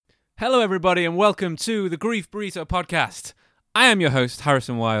Hello, everybody, and welcome to the Grief Burrito podcast. I am your host,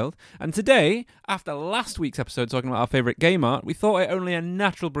 Harrison Wild, and today, after last week's episode talking about our favourite game art, we thought it only a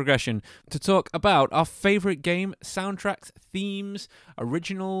natural progression to talk about our favourite game soundtracks, themes,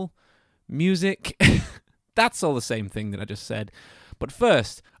 original music. That's all the same thing that I just said. But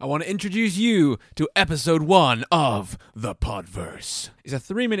first, I want to introduce you to episode 1 of The Podverse. It's a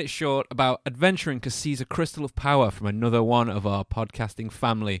 3-minute short about adventuring to seize a crystal of power from another one of our podcasting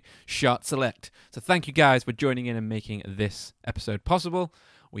family, Shot Select. So thank you guys for joining in and making this episode possible.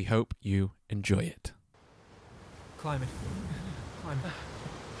 We hope you enjoy it. Climbing.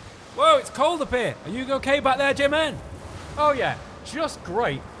 Whoa, it's cold up here. Are you okay back there, J-Man? Oh yeah, just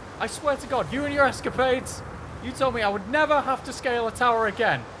great. I swear to God, you and your escapades. You told me I would never have to scale a tower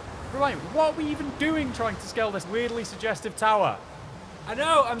again. Remind me, what are we even doing trying to scale this weirdly suggestive tower? I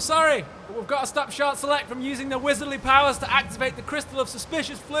know, I'm sorry, but we've got to stop Shot Select from using their wizardly powers to activate the crystal of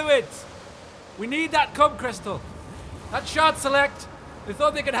suspicious fluids. We need that cub crystal. That Shot Select, they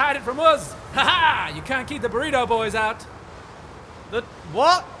thought they could hide it from us. Ha ha! You can't keep the burrito boys out. The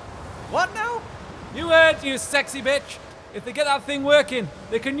what? What now? You heard, you sexy bitch. If they get that thing working,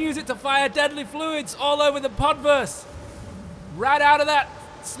 they can use it to fire deadly fluids all over the podverse. Right out of that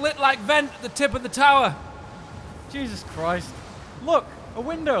slit-like vent at the tip of the tower. Jesus Christ. Look, a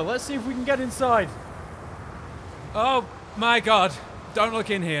window. Let's see if we can get inside. Oh my God. Don't look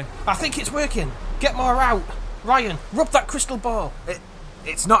in here. I think it's working. Get more out. Ryan, rub that crystal ball.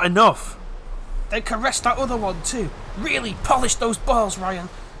 It's not enough. Then caress that other one too. Really polish those balls, Ryan.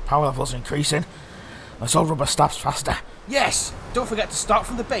 Power level's increasing. Let's all rub our staffs faster. Yes. Don't forget to start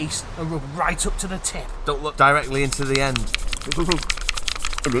from the base and rub right up to the tip. Don't look directly into the end.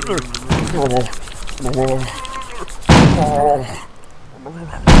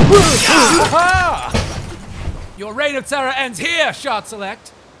 Your reign of terror ends here, Shot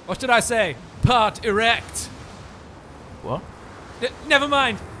Select. Or should I say, part erect. What? Never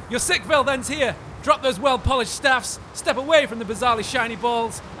mind. Your sick filth ends here. Drop those well-polished staffs, step away from the bizarrely shiny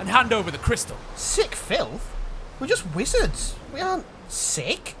balls, and hand over the crystal. Sick filth? We're just wizards. We aren't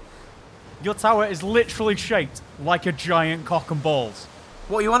sick. Your tower is literally shaped like a giant cock and balls.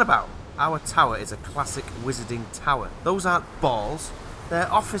 What are you on about? Our tower is a classic wizarding tower. Those aren't balls.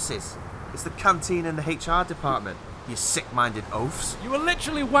 They're offices. It's the canteen and the HR department. You sick-minded oafs. You were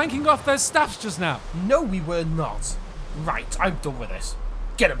literally wanking off those staffs just now. No, we were not. Right, I'm done with this.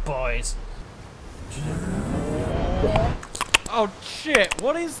 Get it, boys. Oh shit,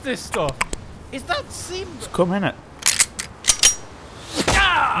 what is this stuff? Is that seam? Come innit?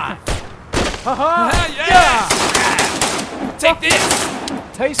 Ah! Haha! Yeah! Take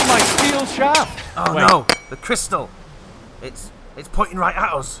this! Taste my steel shaft. Oh Wait. no, the crystal. It's pointing right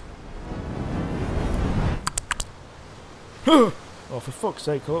at us. Oh, for fuck's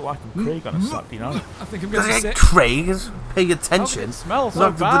sake, I look like I'm Craig on a Saturday night. I think I'm Does getting it sick. Craig? Pay How attention. does it smell so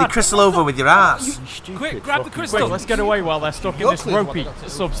Knock the bloody bad? crystal over with your ass. You stupid Quick, grab the fucking crystal. Quick, bastard. let's get away while they're stuck in You're this clear what ropey they're doing.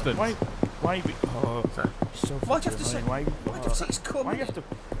 substance. Why you... Oh, Sorry. so Why'd you have to say... Why Why'd you have to say it's coming? Why you have to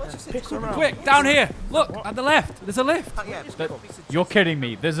Why'd you say it's piss coming? around? Quick, down here. Look, at the left. There's a lift. Yeah, You're kidding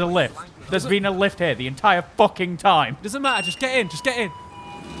me. There's a lift. There's been a lift here the entire fucking time. Doesn't matter, just get in, just get in.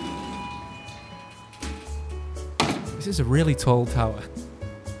 This is a really tall tower.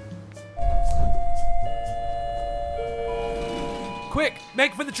 Quick,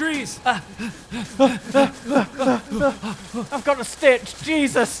 make for the trees. I've got a stitch.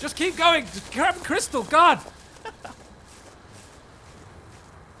 Jesus. Just keep going. Just grab the crystal, God.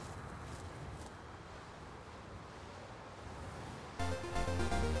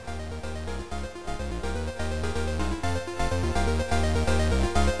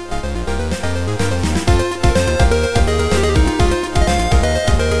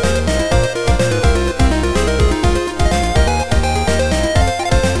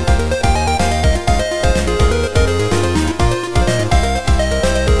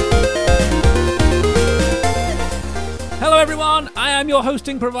 I'm your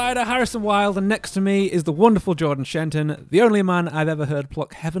hosting provider, Harrison Wild, and next to me is the wonderful Jordan Shenton, the only man I've ever heard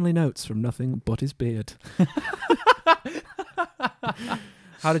pluck heavenly notes from nothing but his beard.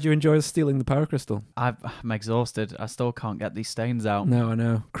 How did you enjoy stealing the power crystal? I'm exhausted. I still can't get these stains out. No, I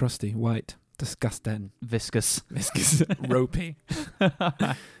know. Crusty, white, disgusting. Viscous. Viscous, ropey.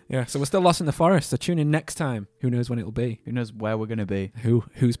 Yeah, so we're still lost in the forest. So tune in next time. Who knows when it'll be? Who knows where we're going to be?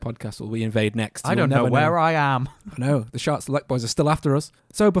 Whose podcast will we invade next? I don't know where I am. I know. The Shark Select Boys are still after us.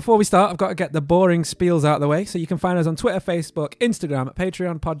 So before we start, I've got to get the boring spiels out of the way. So you can find us on Twitter, Facebook, Instagram,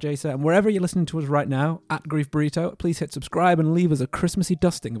 Patreon, Podchaser, and wherever you're listening to us right now, at Grief Burrito. Please hit subscribe and leave us a Christmassy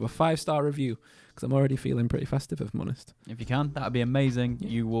dusting of a 5-star review, because I'm already feeling pretty festive, if I'm honest. If you can, that'd be amazing. Yeah.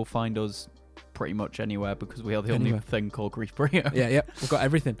 You will find us pretty much anywhere because we are the Anywhere. only thing called Grief Burrito. Yeah, we've got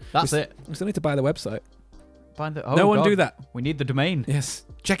everything. That's it. We still need to buy the website. Find the, No one God. do that. We need the domain. Yes,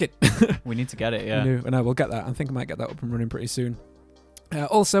 check it. We need to get it, yeah. No, we'll get that. I think I might get that up and running pretty soon.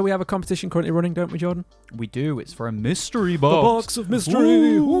 Also, we have a competition currently running, don't we, Jordan? We do. It's for a mystery box. of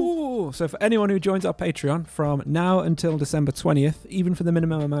mystery. Ooh. So for anyone who joins our Patreon from now until December 20th, even for the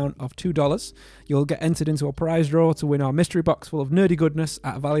minimum amount of $2, you'll get entered into a prize draw to win our mystery box full of nerdy goodness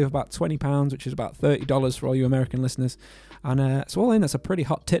at a value of about £20, which is about $30 for all you American listeners. And so all in, that's a pretty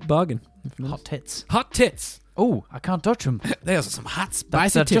hot tit bargain. Hot tits. Hot tits. Oh, I can't touch them. There's some hot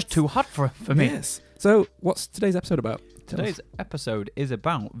spicy They're tits. just too hot for me. Yes. So what's today's episode about? Tell us. Today's episode is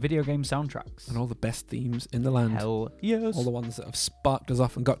about video game soundtracks. And all the best themes in the land. Hell yes. All the ones that have sparked us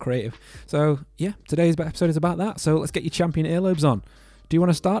off and got creative. So, yeah, today's episode is about that. So let's get your champion earlobes on. Do you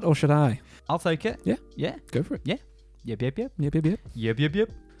want to start or should I? I'll take it. Yeah. Yeah. Go for it. Yep. Yep.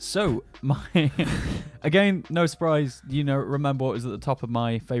 So, again, no surprise, remember what was at the top of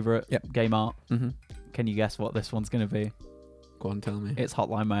my favourite game art. Mm-hmm. Can you guess what this one's going to be? Go on, tell me. It's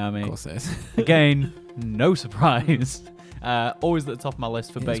Hotline Miami. Of course it is. Again, no surprise. Always at the top of my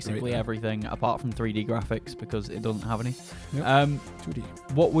list for Yeah, it's basically great, though. everything apart from 3D graphics because it doesn't have any. Yep. 2D.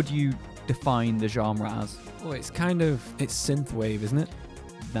 What would you define the genre as? Oh, it's synthwave, isn't it?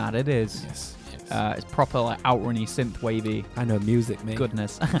 That it is. Yes. It's proper like outrunny synth wavy I know music, mate.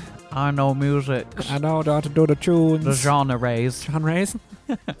 goodness. I know music. I know how to do the tunes. The genre rays. Genres.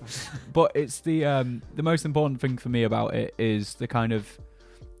 But it's the most important thing for me about it is the kind of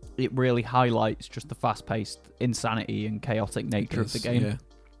it really highlights just the fast-paced insanity and chaotic nature of the game.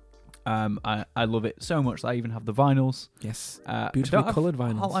 Yeah. I love it so much that I even have the vinyls. Yes. I Beautifully don't have coloured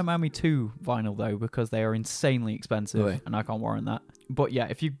vinyls. Hotline Miami 2 vinyl though because they are insanely expensive Really? and I can't warrant that. But yeah,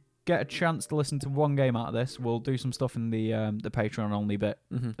 if you get a chance to listen to one game out of this, we'll do some stuff in the Patreon only bit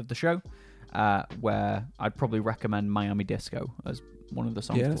Mm-hmm. of the show, where I'd probably recommend Miami Disco as one of the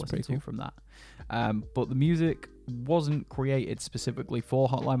songs Yeah, to that's listen pretty to cool. from that. But the music wasn't created specifically for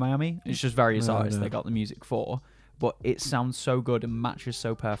Hotline Miami. It's just various No, artists no. they got the music for. But it sounds so good and matches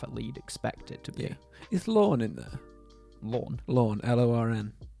so perfectly you'd expect it to be. Yeah. Is Lorne in there? Lorne? Lorne,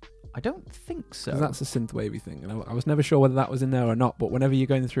 Lorn. I don't think so. 'Cause that's a synthwavy thing. And I was never sure whether that was in there or not, but whenever you're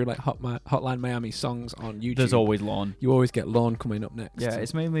going through like Hotline Miami songs on YouTube, There's always Lorne. you always get Lorne coming up next. Yeah,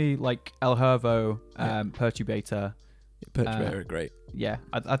 it's mainly like El Hervo, Yeah. Perturbator. Perturbator are great. Yeah,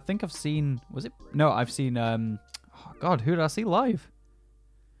 I think I've seen. Was it? No, I've seen. Oh God, who did I see live?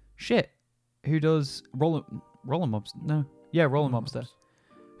 Shit, who does Roller Mobster? No, yeah, Roller Mobster.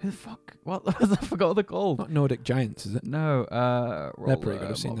 Who the fuck? What? I forgot what they're called. Not Nordic Giants, is it? No, They're pretty good, Roller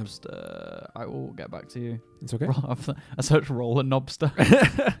I've seen them. Mobster. I will get back to you. It's okay. I searched Roller Knobster,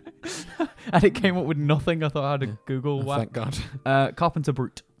 and it came up with nothing. I thought I had to Yeah. Google. Oh, Wow. thank God. Carpenter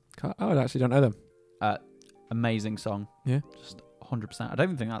Brute. I actually don't know them. Amazing song. Yeah. Just 100%. I don't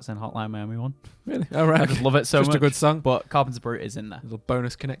even think that's in Hotline Miami 1. Really? All right. I just love it so Just much. a good song. But Carpenter Brute is in there. Little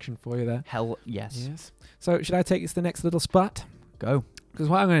bonus connection for you there. Hell yes. Yes. So should I take you to the next little spot? Go. Because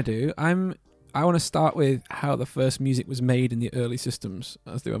what I'm going to do, I want to start with how the first music was made in the early systems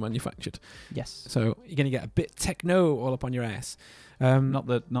as they were manufactured. Yes. So you're going to get a bit techno all up on your ass. Not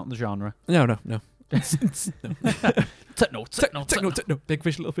the genre. No. Techno. Big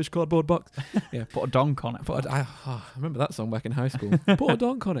fish, little fish, cardboard box. Yeah. Put a donk on it. I remember that song back in high school. Put a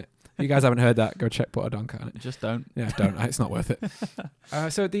donk on it. If you guys haven't heard that, go check Put a Donk on it. Just don't. Yeah, don't. It's not worth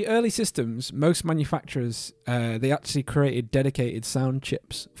it. So the early systems, most manufacturers, they actually created dedicated sound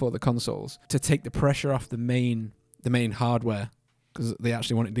chips for the consoles to take the pressure off the main hardware, because they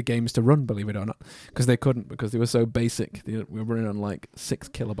actually wanted the games to run, believe it or not, because they couldn't, because they were so basic. They were running on like 6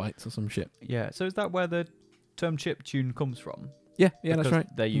 kilobytes or some shit. Yeah. So is that where the term chip tune comes from? Yeah, that's Because right.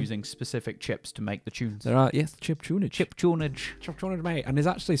 They're using specific chips to make the tunes. There are, yes, chip tunage. Chip tunage. Chip tunage, mate. And there's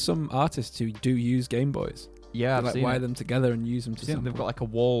actually some artists who do use Game Boys. Yeah, They I've like seen wire it. them together and use them to I've seen sample. they've got like a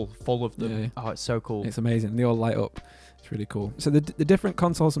wall full of them. Yeah. Oh, it's so cool. It's amazing. They all light up. It's really cool. So the different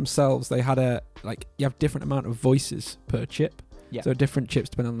consoles themselves, they had you have different amount of voices per chip. Yeah. So different chips,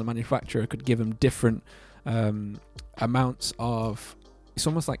 depending on the manufacturer, could give them different amounts of. It's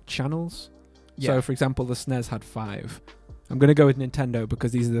almost like channels. Yeah. So for example, the SNES had 5. I'm going to go with Nintendo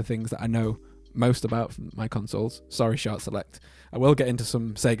because these are the things that I know most about my consoles. Sorry, Shart Select. I will get into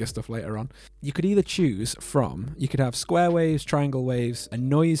some Sega stuff later on. You could either choose from, you could have square waves, triangle waves, a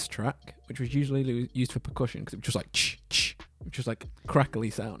noise track, which was usually used for percussion because it was just like ch, which was like crackly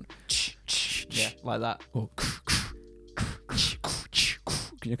sound. Yeah, like that. Or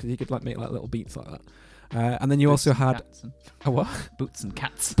because you could like make like little beats like that. And then you also had a what? Boots and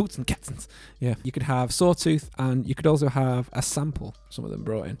cats. Boots and cats. Yeah. You could have sawtooth, and you could also have a sample. Some of them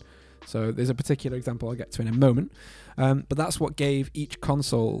brought in. So there's a particular example I'll get to in a moment. But that's what gave each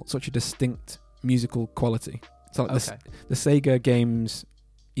console such a distinct musical quality. So like the Sega games,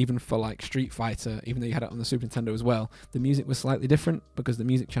 even for like Street Fighter, even though you had it on the Super Nintendo as well, the music was slightly different because the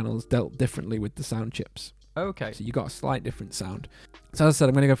music channels dealt differently with the sound chips. Okay. So you got a slight different sound. So as I said,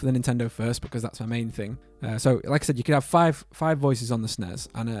 I'm going to go for the Nintendo first because that's my main thing. So like I said, you could have five voices on the SNES,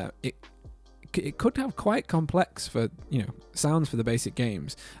 and it could have quite complex for sounds for the basic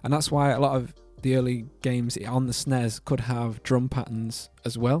games, and that's why a lot of the early games on the SNES could have drum patterns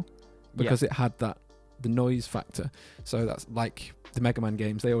as well, because it had the noise factor. So that's like the Mega Man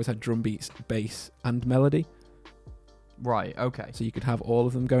games; they always had drum beats, bass, and melody. Right. Okay. So you could have all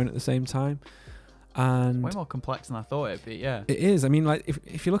of them going at the same time. And way more complex than I thought it'd be. Yeah, it is. I mean, like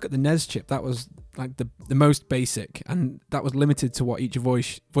if you look at the NES chip, that was like the most basic, and that was limited to what each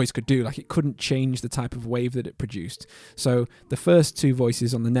voice could do. Like it couldn't change the type of wave that it produced. So the first two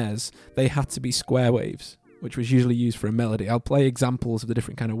voices on the NES, they had to be square waves, which was usually used for a melody. I'll play examples of the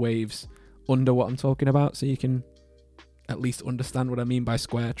different kind of waves under what I'm talking about, so you can at least understand what I mean by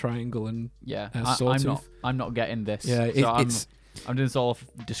square, triangle, and sawtooth. I'm not getting this. Yeah, I'm doing this all off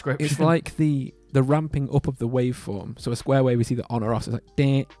description. It's like the ramping up of the waveform. So a square wave is either on or off. So it's like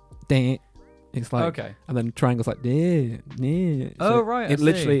deh. It's like and then triangle's like deh. So right. It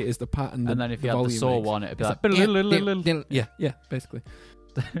literally is the pattern. And then if you had the saw one, it'd be like yeah, basically.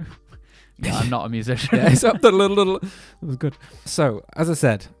 Yeah, I'm not a musician. Yeah, it's up the little. It was good. So as I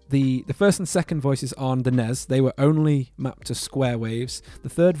said, the first and second voices on the NES, they were only mapped to square waves. The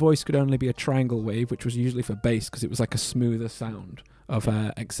third voice could only be a triangle wave, which was usually for bass because it was like a smoother sound of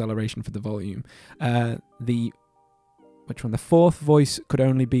acceleration for the volume. The fourth voice could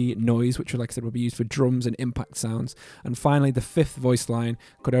only be noise, which, like I said, would be used for drums and impact sounds. And finally, the fifth voice line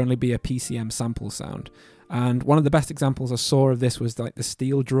could only be a PCM sample sound. And one of the best examples I saw of this was like the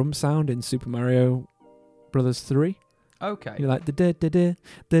steel drum sound in Super Mario Brothers 3. Okay. You're like da-da-da-da,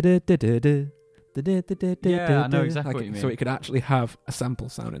 da-da-da-da-da. Yeah, I know exactly what you mean. So it could actually have a sample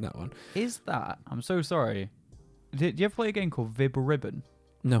sound in that one. Is that? I'm so sorry. Did you ever play a game called Vib Ribbon?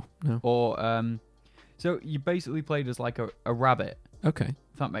 No. Or so you basically played as like a rabbit. Okay.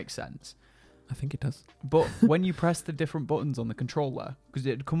 If that makes sense. I think it does. But when you press the different buttons on the controller, because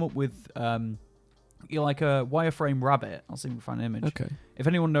it'd come up with you're like a wireframe rabbit. I'll see if we can find an image. Okay. If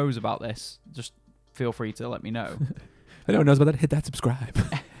anyone knows about this, just feel free to let me know. If anyone knows about that, hit that subscribe.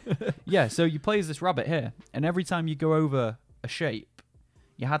 Yeah, so you play as this rabbit here, and every time you go over a shape,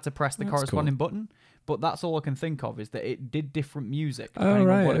 you had to press the corresponding button. But that's all I can think of is that it did different music depending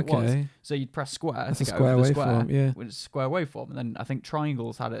on what it was. So you'd press square to go over the square, with a square waveform, and then I think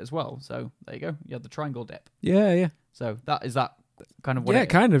triangles had it as well. So there you go, you had the triangle dip. Yeah. So is that kind of what? Yeah,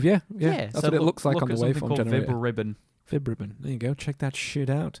 kind of. Yeah. That's what it looks like on the waveform generator. Vib Ribbon. There you go. Check that shit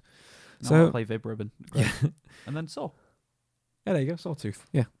out. So I'll play Vib Ribbon. Great. Yeah. And then Saw. Yeah, there you go. Sawtooth.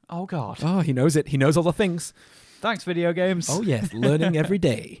 Yeah. Oh God. Oh, he knows it. He knows all the things. Thanks, video games. Oh yes, learning every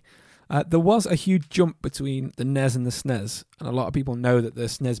day. There was a huge jump between the NES and the SNES, and a lot of people know that the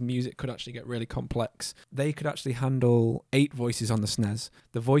SNES music could actually get really complex. They could actually handle 8 voices on the SNES.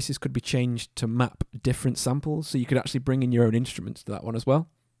 The voices could be changed to map different samples, so you could actually bring in your own instruments to that one as well.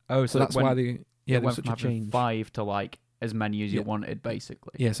 Oh, so that's why there was such a from change. 5 to like as many as you wanted,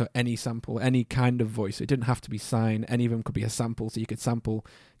 basically. Yeah, so any sample, any kind of voice. It didn't have to be sine. Any of them could be a sample, so you could sample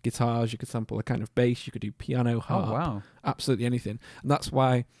guitars, you could sample a kind of bass, you could do piano, harp, wow. Absolutely anything. And that's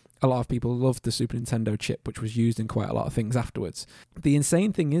why a lot of people loved the Super Nintendo chip, which was used in quite a lot of things afterwards. The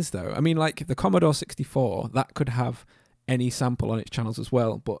insane thing is, though, I mean, like the Commodore 64, that could have any sample on its channels as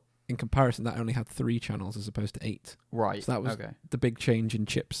well, but in comparison, that only had 3 channels as opposed to 8. Right. So that was the big change in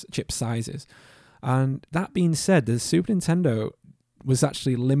chip sizes. And that being said, the Super Nintendo was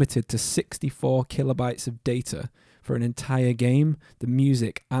actually limited to 64 kilobytes of data for an entire game, the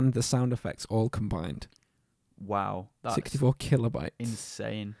music and the sound effects all combined. Wow. That's 64 kilobytes.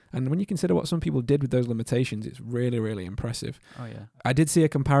 Insane. And when you consider what some people did with those limitations, it's really, really impressive. Oh, yeah. I did see a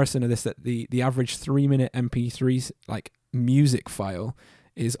comparison of this, that the average 3-minute MP3 like music file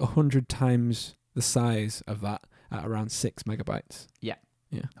is 100 times the size of that at around 6 megabytes. Yeah.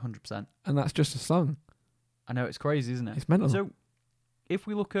 Yeah. 100%. And that's just a song. I know, it's crazy, isn't it? It's mental. So, if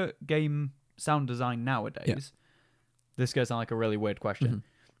we look at game sound design nowadays, this goes on like a really weird question.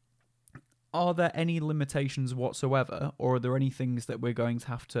 Are there any limitations whatsoever, or are there any things that we're going to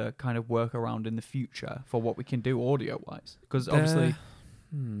have to kind of work around in the future for what we can do audio-wise? Because obviously,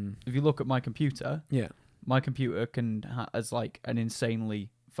 if you look at my computer, my computer has like an insanely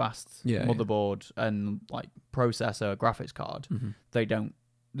fast motherboard and like processor, graphics card. They don't.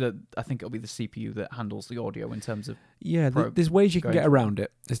 I think it'll be the CPU that handles the audio in terms of there's ways you can get around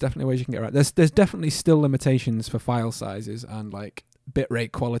it. There's definitely ways you can get around it. There's definitely still limitations for file sizes and like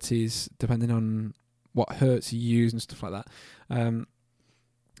bitrate qualities depending on what hertz you use and stuff like that.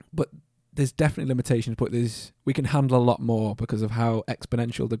 But there's definitely limitations, but we can handle a lot more because of how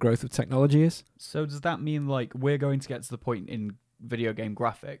exponential the growth of technology is. So does that mean like we're going to get to the point in video game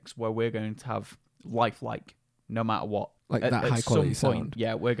graphics where we're going to have lifelike no matter what? Like that high quality sound.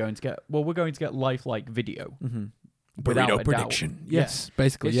 Yeah, we're going to get lifelike video. Burrito prediction. Yes,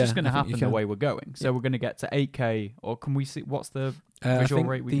 basically. It's just going to happen the way we're going. So we're going to get to 8K, or can we see what's the visual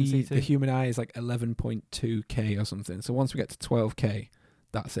rate we can see to? The human eye is like 11.2K or something. So once we get to 12K,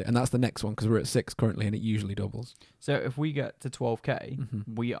 that's it. And that's the next one because we're at 6 currently and it usually doubles. So if we get to 12K,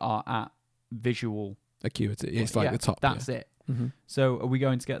 we are at visual acuity. It's like the top. That's it. So are we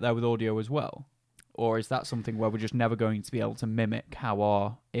going to get there with audio as well? Or is that something where we're just never going to be able to mimic how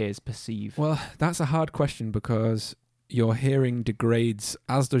our ears perceive? Well, that's a hard question because your hearing degrades,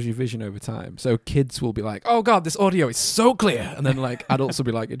 as does your vision over time. So kids will be like, oh God, this audio is so clear. And then like adults will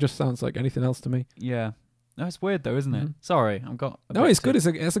be like, it just sounds like anything else to me. Yeah. No, it's weird though, isn't it? Sorry, I've got... No, it's good. It's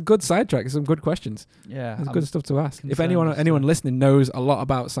a good sidetrack. It's some good questions. Yeah. It's good stuff to ask. If anyone listening knows a lot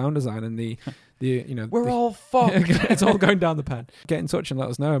about sound design and the we're all fucked. It's all going down the pan. Get in touch and let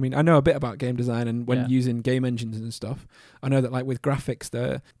us know. I mean, I know a bit about game design and when using game engines and stuff. I know that like with graphics,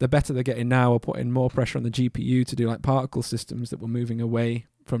 the better they're getting now are putting more pressure on the GPU to do like particle systems that we're moving away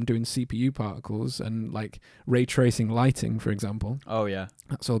from doing CPU particles and like ray tracing lighting, for example. Oh yeah.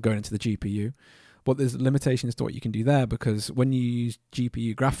 That's all going into the GPU. But there's limitations to what you can do there because when you use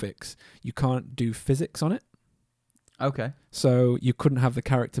GPU graphics, you can't do physics on it. Okay. So you couldn't have the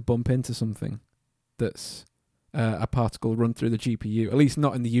character bump into something that's a particle run through the GPU, at least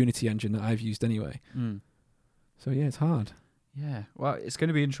not in the Unity engine that I've used anyway. So yeah, it's hard. Yeah. Well, it's going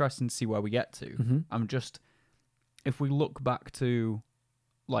to be interesting to see where we get to. If we look back to,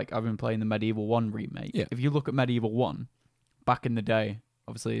 like, I've been playing the Medieval 1 remake. Yeah. If you look at Medieval 1, back in the day,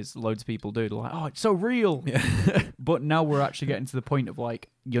 obviously, as loads of people do, they're like, oh, it's so real. Yeah. But now we're actually getting to the point of, like,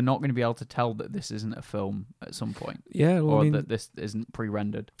 you're not going to be able to tell that this isn't a film at some point. Yeah, well, or that this isn't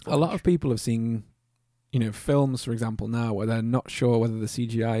pre-rendered footage. A lot of people have seen, films, for example, now where they're not sure whether the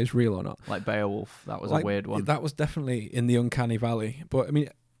CGI is real or not. Like Beowulf, that was a weird one. That was definitely in the uncanny valley. But, I mean,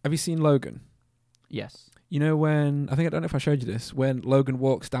 have you seen Logan? Yes. You know when, I don't know if I showed you this, when Logan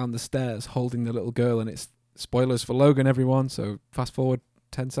walks down the stairs holding the little girl, and it's spoilers for Logan, everyone, so fast forward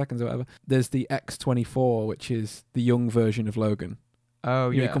 10 seconds or whatever. There's the X-24, which is the young version of Logan. Oh,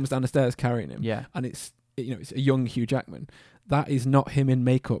 yeah. He comes down the stairs carrying him. Yeah. And it's a young Hugh Jackman. That is not him in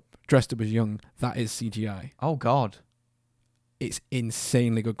makeup, dressed up as young. That is CGI. Oh, God. It's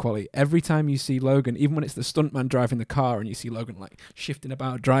insanely good quality. Every time you see Logan, even when it's the stuntman driving the car and you see Logan like shifting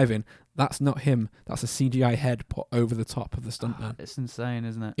about driving, that's not him. That's a CGI head put over the top of the stuntman. It's insane,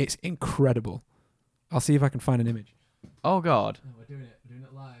 isn't it? It's incredible. I'll see if I can find an image. Oh, God. Oh, we're doing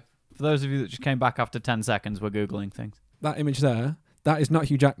it live. For those of you that just came back after 10 seconds, we're Googling things. That image there, that is not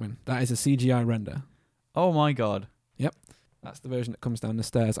Hugh Jackman. That is a CGI render. Oh, my God. Yep. That's the version that comes down the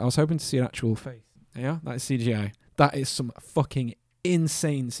stairs. I was hoping to see an actual face. Yeah, that is CGI. That is some fucking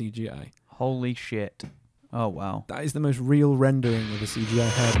insane CGI. Holy shit. Oh, wow. That is the most real rendering of a CGI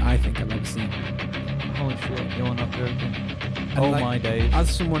head I think I've ever seen. Holy shit, you're not joking. And oh, my days.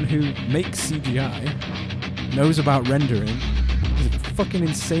 As someone who makes CGI, knows about rendering, is fucking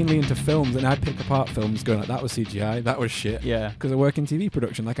insanely into films, and I pick apart films going like, that was CGI, that was shit. Yeah. Because I work in TV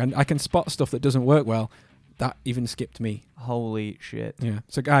production. Like, I can spot stuff that doesn't work well. That even skipped me. Holy shit. Yeah.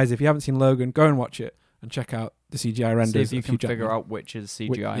 So, guys, if you haven't seen Logan, go and watch it and check out the CGI renders. See if you can figure out which is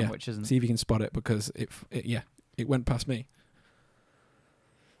CGI and which isn't. See if you can spot it, because it went past me.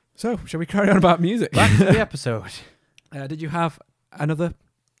 So, shall we carry on about music? Back to the episode. Did you have another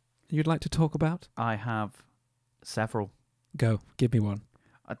you'd like to talk about? I have several. Go. Give me one.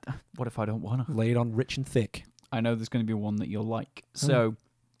 What if I don't want to? Lay it on rich and thick. I know there's going to be one that you'll like. So,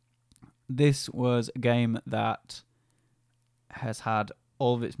 this was a game that has had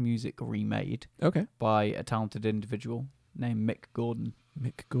all of its music remade by a talented individual named Mick Gordon.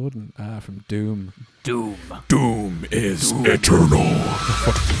 Mick Gordon, from Doom. Doom is eternal.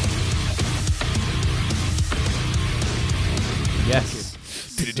 Yes.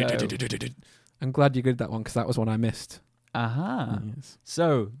 I'm glad you did that one because that was one I missed. Yes.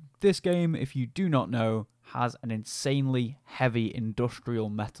 So, this game, if you do not know, has an insanely heavy industrial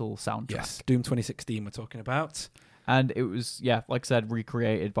metal soundtrack. Yes, Doom 2016 we're talking about. And it was, yeah, like I said,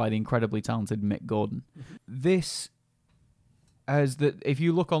 recreated by the incredibly talented Mick Gordon. This has if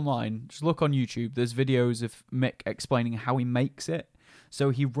you look online, just look on YouTube, there's videos of Mick explaining how he makes it.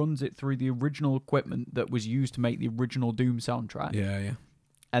 So he runs it through the original equipment that was used to make the original Doom soundtrack. Yeah.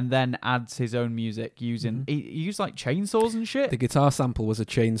 And then adds his own music using... He used like chainsaws and shit. The guitar sample was a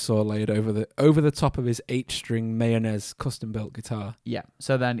chainsaw laid over the top of his 8-string Mayonnaise custom-built guitar. Yeah.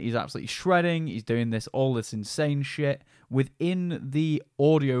 So then he's absolutely shredding. He's doing all this insane shit. Within the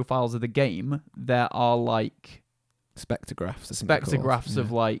audio files of the game, there are like... Spectrographs.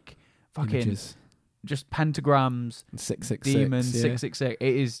 Of like fucking... Images. Just pentagrams, 666, demons, yeah. 666. It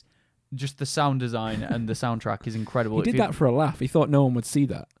is just the sound design and the soundtrack is incredible. He did that for a laugh. He thought no one would see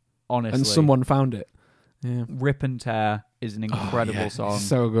that. Honestly. And someone found it. Yeah. Rip and Tear is an incredible song.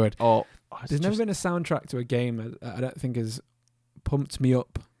 So good. There's never been a soundtrack to a game I don't think has pumped me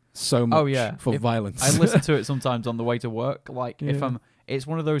up so much for violence. I listen to it sometimes on the way to work. Like if Yeah. it's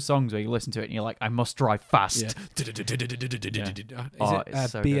one of those songs where you listen to it and you're like, I must drive fast. Yeah. Is it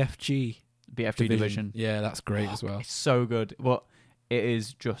it's so good. BFG? BFG Division. Yeah, that's great as well. It's so good. But it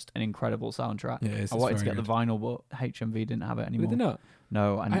is just an incredible soundtrack. Yeah, it's I wanted to very get the vinyl, but HMV didn't have it anymore. Did they not?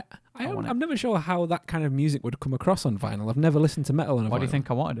 No, I'm never sure how that kind of music would come across on vinyl. I've never listened to metal on a vinyl. Why do you think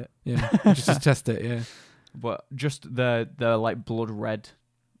I wanted it? Yeah, just to test it. Yeah, but just the like blood red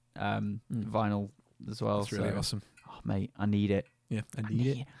vinyl as well. That's really awesome. Oh mate, I need it. Yeah, I need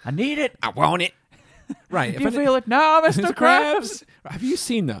it. I need it. I want it. Right. Do you feel it now, Mr. Krabs? Have you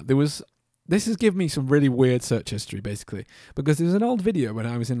seen that? This has given me some really weird search history, basically, because there's an old video when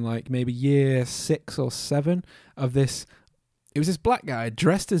I was in like maybe year 6 or 7 of this. It was this black guy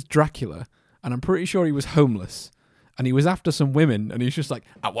dressed as Dracula, and I'm pretty sure he was homeless, and he was after some women, and he's just like,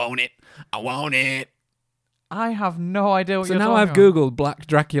 I want it. I want it. I have no idea what So you're now talking I've Googled Black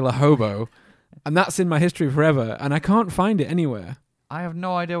Dracula hobo, and that's in my history forever, and I can't find it anywhere. I have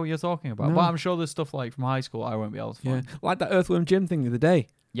no idea what you're talking about. No. But I'm sure there's stuff like from high school I won't be able to find. Yeah, like that Earthworm Jim thing the other day.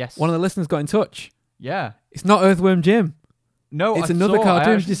 Yes. One of the listeners got in touch. Yeah. It's not Earthworm Jim. No, It's I another saw,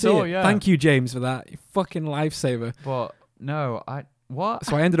 cartoon. I Did you see saw, it? Yeah. Thank you, James, for that. You fucking lifesaver. But no, what?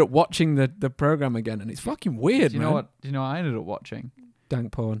 So I ended up watching the program again, and it's fucking weird, Do you man. know what? Do you know what I ended up watching?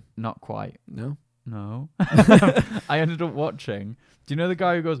 Dank porn. Not quite. No. No. I ended up watching. Do you know the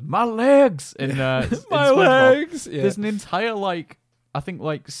guy who goes, my legs? In My SpongeBob? legs. Yeah. There's an entire I think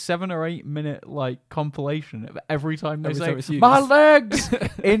 7 or 8 minute compilation of every time they Every time it's say used. my legs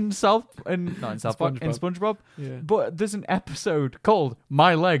in SpongeBob. Yeah. But there's an episode called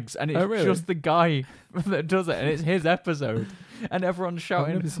My Legs, and it's Oh, really? just the guy that does it, and it's his episode. And everyone's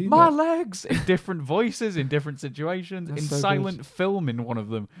shouting, never seen my that. legs, in different voices, in different situations, That's in so silent film in one of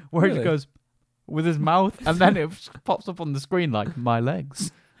them, where he Really? just goes with his mouth, and then it pops up on the screen like, my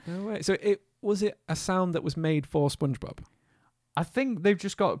legs. No way. So was it a sound that was made for SpongeBob? I think they've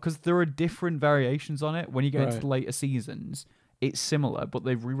just got, because there are different variations on it. When you get into Right. the later seasons, it's similar, but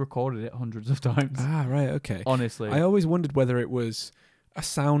they've re-recorded it hundreds of times. Ah, right. Okay. Honestly. I always wondered whether it was a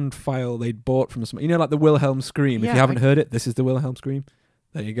sound file they'd bought from some, like the Wilhelm scream. Yeah, If you haven't heard it, this is the Wilhelm scream.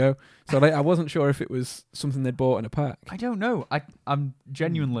 There you go. So I wasn't sure if it was something they'd bought in a pack. I don't know. I'm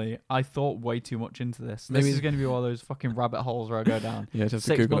genuinely, I thought way too much into this. Maybe- This is going to be one of those fucking rabbit holes where I go down. Yeah, just have to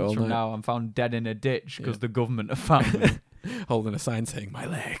 6 Google it months all from night. now, I'm found dead in a ditch because Yeah. the government have found me. Holding a sign saying "My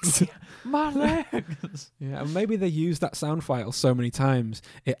legs." My legs. Yeah, and maybe they used that sound file so many times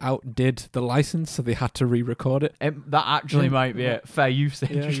it outdid the license, so they had to re-record it. That actually Yeah. might be it. Fair usage.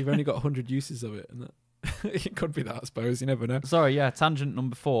 Yeah, you've only got 100 uses of it, and that it could be that. I suppose you never know. Sorry, yeah. Tangent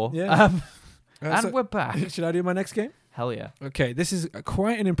number 4. Yeah. And So- we're back. Should I do my next game? Hell yeah. Okay, this is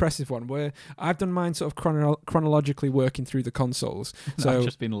quite an impressive one where I've done mine sort of chronologically working through the consoles. So I've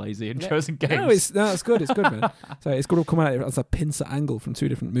just been lazy and chosen games. No, it's good. It's good, man. So it's good to come at it as a pincer angle from 2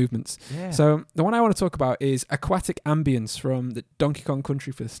 different movements. Yeah. So the one I want to talk about is Aquatic Ambience from the Donkey Kong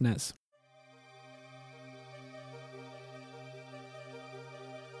Country for the SNES.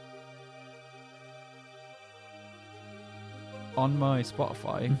 On my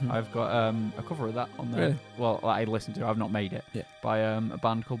Spotify, Mhm. I've got a cover of that on there. Really? Well, I listened to. I've not made it. Yeah. By a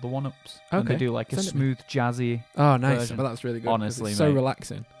band called the One Ups. And they Okay. do like a Send it me. smooth jazzy. Oh, nice. Version. Well, that's really good. 'cause Honestly, it's so mate.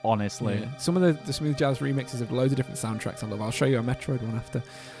 relaxing. Honestly, Yeah. Some of the smooth jazz remixes of loads of different soundtracks I love. I'll show you a Metroid one after.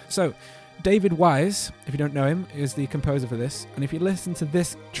 So, David Wise, if you don't know him, is the composer for this. And if you listen to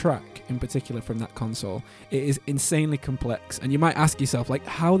this track in particular from that console, it is insanely complex. And you might ask yourself, like,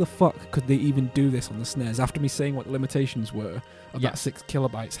 how the fuck could they even do this on the SNES? After me saying what the limitations were of that 6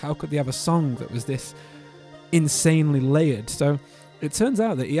 kilobytes, how could they have a song that was this insanely layered? So it turns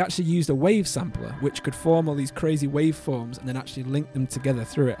out that he actually used a wave sampler, which could form all these crazy waveforms and then actually link them together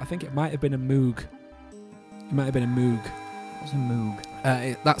through it. I think it might have been a Moog. It might have been a Moog. What's a Moog?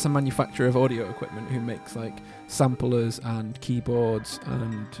 That's a manufacturer of audio equipment who makes like samplers and keyboards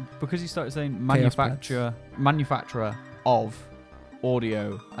and Because you started saying Chaos manufacturer of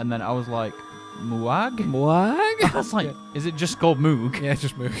audio, and then I was like, Moog? Moog. I was like, is it just called Moog? Yeah,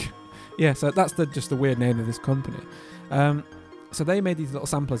 just Moog. Yeah, so that's just the weird name of this company. So they made these little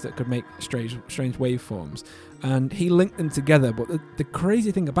samplers that could make strange waveforms, and he linked them together. But the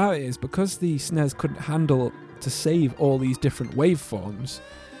crazy thing about it is, because the SNES couldn't handle to save all these different waveforms,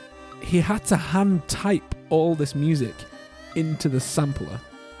 he had to hand type all this music into the sampler.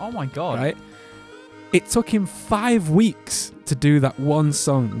 Oh my god. Right? It took him 5 weeks to do that one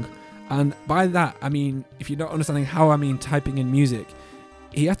song. And by that, I mean, if you're not understanding how I mean typing in music,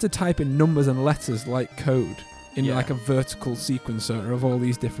 he had to type in numbers and letters like code in like a vertical sequencer of all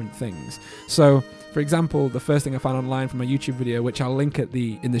these different things. So, for example, the first thing I found online from a YouTube video, which I'll link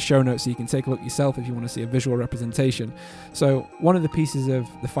in the show notes so you can take a look yourself if you want to see a visual representation. So one of the pieces of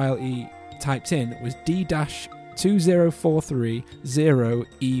the file he typed in was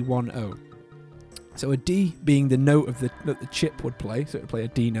D-20430E10. So a D being the note that the chip would play, so it would play a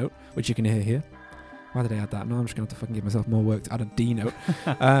D note, which you can hear here. Why did I add that? No, I'm just going to have to fucking give myself more work to add a D note.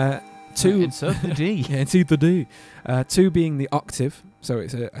 2 insert the D. Yeah, insert the D. 2 being the octave, so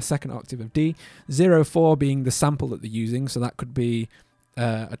it's a second octave of D. 04 being the sample that they're using, so that could be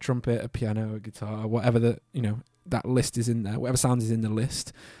a trumpet, a piano, a guitar, whatever that list is in there, whatever sound is in the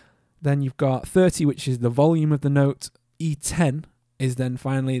list. Then you've got 30, which is the volume of the note. E10 is then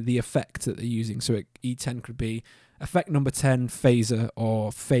finally the effect that they're using. So E10 could be effect number 10, phaser,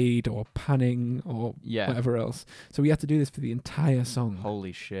 or fade, or panning, or whatever else. So we had to do this for the entire song.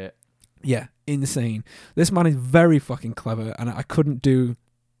 Holy shit. Yeah, insane. This man is very fucking clever, and I couldn't do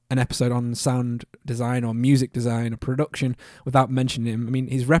an episode on sound design or music design or production without mentioning him. I mean,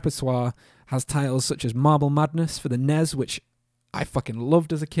 his repertoire has titles such as Marble Madness for the NES, which I fucking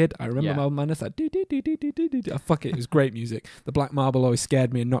loved as a kid. I remember Marble Madness. Fuck it, it was great music. The Black Marble always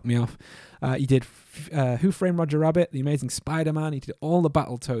scared me and knocked me off. He did Who Framed Roger Rabbit, The Amazing Spider-Man. He did all the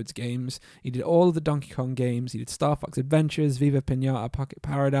Battletoads games. He did all of the Donkey Kong games. He did Star Fox Adventures, Viva Pinata, Pocket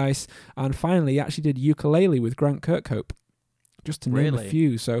Paradise, and finally he actually did Ukulele with Grant Kirkhope, just to name a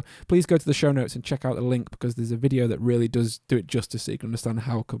few. So please go to the show notes and check out the link, because there's a video that really does do it justice so you can understand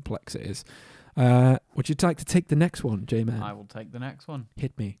how complex it is. Would you like to take the next one, J-Man? I will take the next one.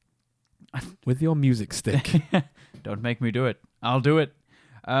 Hit me with your music stick. Don't make me do it. I'll do it.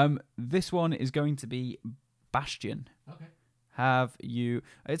 This one is going to be Bastion. Okay.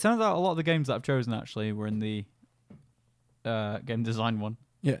 It turns out a lot of the games that I've chosen actually were in the game design one.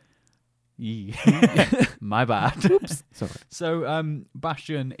 Yeah. My bad. Oops. Sorry. So,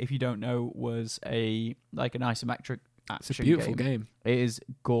 Bastion, if you don't know, was an isometric action. It's a beautiful game. It is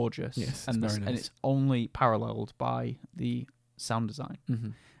gorgeous. Yes, and very nice. And it's only paralleled by the sound design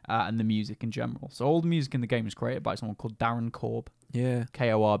and the music in general. So all the music in the game is created by someone called Darren Korb. Yeah.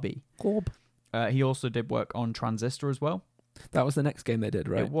 Korb. Korb. He also did work on Transistor as well. That was the next game they did,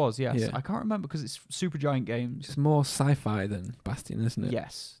 right? It was, yes. Yeah. I can't remember because it's Supergiant Games. It's more sci-fi than Bastion, isn't it?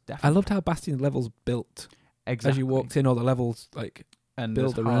 Yes, definitely. I loved how Bastion levels built. Exactly. As you walked in, all the levels and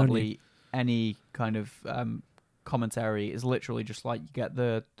build there's around hardly you. any kind of commentary. It's literally just like you get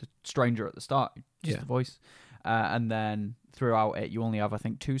the stranger at the start, just the voice, and then throughout it you only have, I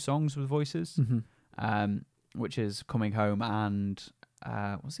think, 2 songs with voices, which is Coming Home and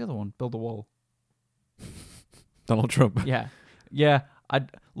what's the other one? Build a Wall. Donald Trump. Yeah.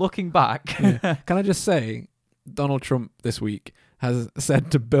 Looking back, Can I just say, Donald Trump this week has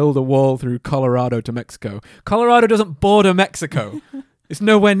said to build a wall through Colorado to Mexico. Colorado doesn't border Mexico. It's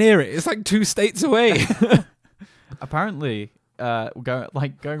nowhere near it. It's like 2 states away. apparently, going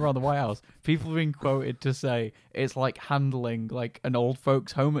around the White House, people have been quoted to say it's like handling like an old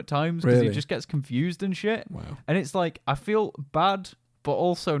folks' home at times, because he Really? just gets confused and shit. Wow. And it's like, I feel bad, but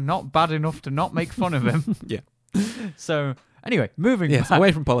also not bad enough to not make fun of him. Yeah. So anyway, moving back.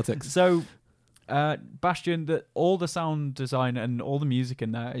 Away from politics. So, Bastion, all the sound design and all the music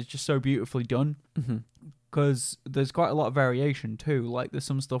in there is just so beautifully done. Because there's quite a lot of variation too. Like there's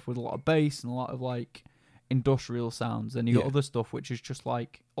some stuff with a lot of bass and a lot of like industrial sounds, and you got other stuff which is just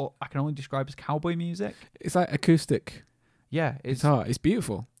like, I can only describe as cowboy music. It's like acoustic. Yeah, It's hard. It's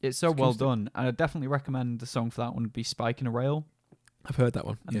beautiful. It's so It's well acoustic. done. And I definitely recommend the song for that one would be Spike in a Rail. I've heard that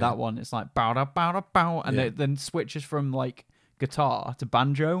one. And Yeah. that one, it's like bow da bow da bow, and Yeah. it then switches from like guitar to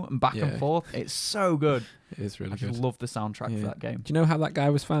banjo and back Yeah. and forth. It's so good. It is really I good. just love the soundtrack Yeah. for that game. Do you know how that guy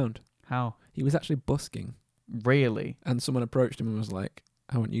was found? How? He was actually busking, Really? and someone approached him and was like,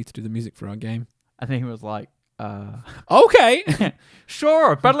 "I want you to do the music for our game." And then he was like, Okay,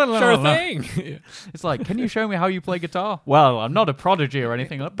 sure, sure thing. Yeah. It's like, can you show me how you play guitar? Well, I'm not a prodigy or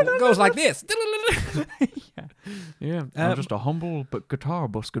anything. It goes like this. Yeah. I'm just a humble but guitar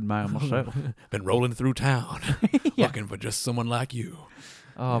busted man myself. Been rolling through town, Yeah. looking for just someone like you.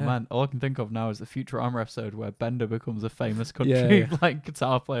 Oh Yeah. man, all I can think of now is the Futurama episode where Bender becomes a famous country Yeah. like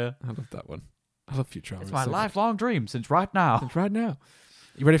guitar player. I love that one. I love Futurama. It's my so much. lifelong dream since right now. It's right now.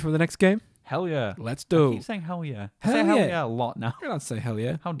 You ready for the next game? Hell yeah. Let's I do. keep saying hell yeah. I Hell say hell yeah. yeah a lot now. We're not say hell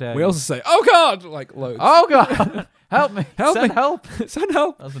yeah. How dare We you? also say, "Oh God!" like loads. Oh god, help me! Help Send me. help! Send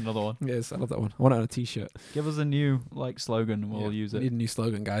help. That's another one. Yes, I love that one. I want it on a T-shirt. Give us a new like slogan, and we'll Yeah, use we it. need a new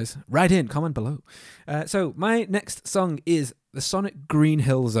slogan, guys. Write in, comment below. So my next song is the Sonic Green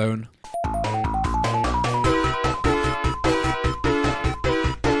Hill Zone.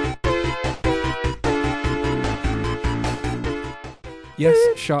 Yes,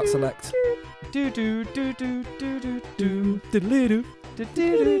 chart select. Do do do do do do do Diddly-doo. do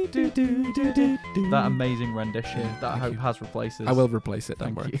do do do do. That amazing rendition Yeah, that I thank hope you. has replaces. I will replace it.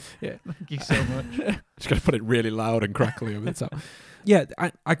 Don't Thank worry. you. Yeah. Thank you so much. Just gotta put it really loud and crackly over the top. Yeah,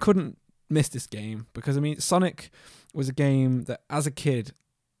 I couldn't miss this game because I mean Sonic was a game that as a kid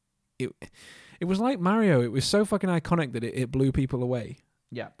it was like Mario. It was so fucking iconic that it blew people away.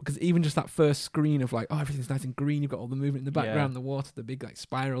 Yeah. Because even just that first screen of like, oh, everything's nice and green, you've got all the movement in the background, Yeah. the water, the big like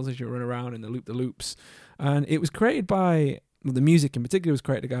spirals as you run around and the loops. And it was created by, well, the music in particular was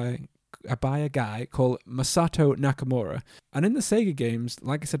created by a guy called Masato Nakamura. And in the Sega games,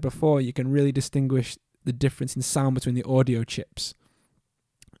 like I said before, you can really distinguish the difference in sound between the audio chips.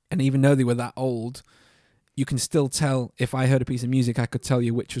 And even though they were that old, you can still tell, if I heard a piece of music, I could tell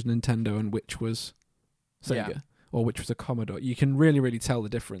you which was Nintendo and which was Sega. Yeah. Or which was a Commodore. You can really, really tell the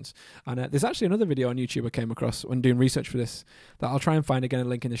difference. And there's actually another video on YouTube I came across when doing research for this that I'll try and find again, a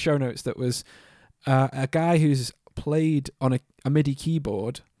link in the show notes, that was a guy who's played on a MIDI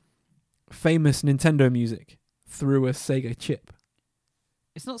keyboard famous Nintendo music through a Sega chip.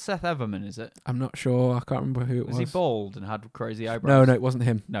 It's not Seth Everman, is it? I'm not sure. I can't remember who it was. Was he bald and had crazy eyebrows? No, it wasn't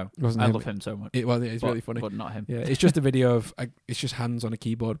him. No. It wasn't I him. love him so much. It was. It's really funny. But not him. Yeah, it's just a video of it's just hands on a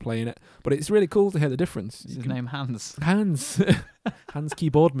keyboard playing it, but it's really cool to hear the difference. Is You his can- name Hans? Hans, Hans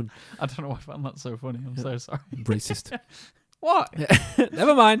keyboardman, I don't know why I found that so funny. I'm so sorry. racist. What?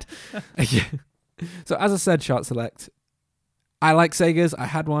 Never mind. Yeah. So as I said, chart select. I like Segas. I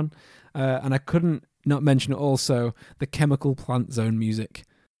had one, and I couldn't not mention also the Chemical Plant Zone music.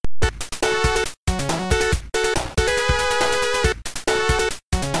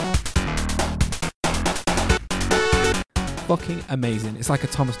 Fucking amazing. It's like a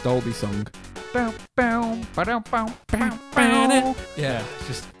Thomas Dolby song. Bow, bow, ba-dow, bow, bow, bow. Yeah, it's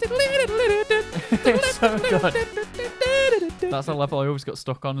just It's so good. That's a level I always got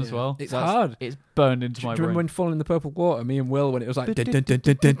stuck on as Yeah. well. It's That's- hard. It's burned into Do my you remember brain. when Falling in the Purple Water, me and Will, when it was like dun, dun, dun,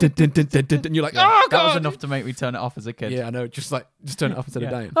 dun, dun, dun, dun, dun, dun, dun, and you're like, Yeah, oh that god, was enough to make me turn it off as a kid. Yeah, I know. Just turn it off instead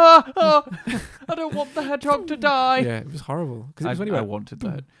of Yeah. dying. I don't want the hedgehog to die. Yeah, it was horrible because it was when he I went, wanted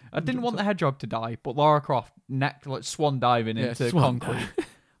that. I didn't want the hedgehog to die, but Lara Croft swan diving Yeah, into swan concrete.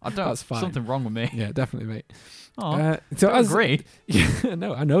 I don't. That's fine. Something wrong with me. Yeah, definitely, mate. Oh, So I as agree. yeah,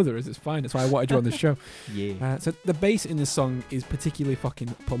 no, I know there is. It's fine. That's why I wanted you on this show. Yeah. So the bass in this song is particularly fucking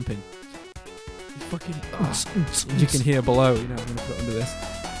pumping. It's fucking. You can hear below. You know, I'm gonna put it under this,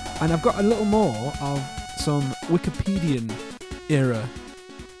 and I've got a little more of some Wikipedian era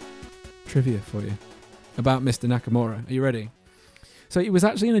trivia for you about Mr. Nakamura. Are you ready? So he was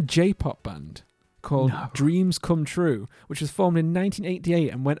actually in a J-pop band called No. Dreams Come True, which was formed in 1988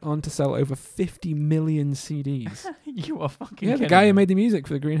 and went on to sell over 50 million CDs. You are fucking. Yeah, the kidding guy who me. made the music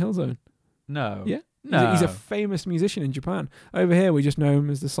for the Green Hill Zone. No. Yeah. No. He's a famous musician in Japan. Over here, we just know him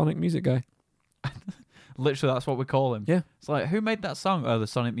as the Sonic music guy. Literally, that's what we call him. Yeah. It's like, who made that song? Oh, the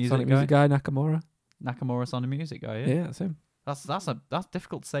Sonic Music Sonic guy. music guy, Nakamura. Nakamura Sonic Music guy. Yeah, Yeah. that's him. That's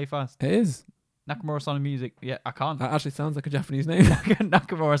difficult to say fast. It is. Nakamura Sonic Music. Yeah, I can't. That actually sounds like a Japanese name.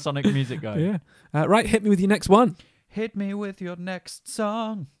 Nakamura Sonic Music guy. Yeah. Right, hit me with your next one. Hit me with your next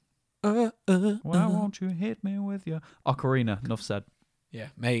song. Why won't you hit me with your Ocarina? Enough said. Yeah,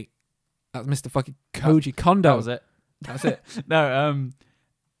 mate. That's Mr. fucking Koji Kondo. That was it. That's it. No,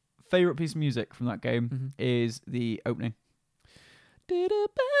 favorite piece of music from that game Mhm. is the opening.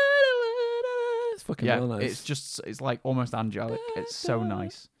 It's fucking Yeah, real nice. it's like almost angelic. It's so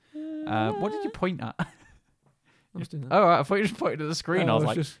nice. What did you point at? I was doing that. Oh, I thought you just pointed at the screen. I was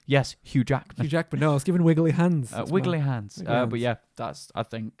like, just yes, Hugh Jackman. Hugh Jackman. No, I was giving wiggly hands. That's Wiggly my- hands. Wiggly hands. But yeah, that's, I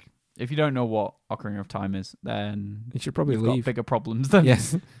think, if you don't know what Ocarina of Time is, then You should probably you've got leave. bigger problems than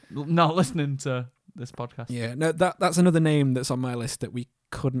Yes. not listening to this podcast. Yeah. No, that's another name that's on my list that we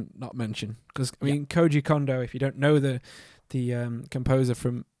couldn't not mention because I mean Koji Kondo. If you don't know the composer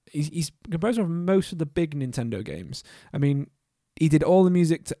from, he's composer of most of the big Nintendo games. I mean, he did all the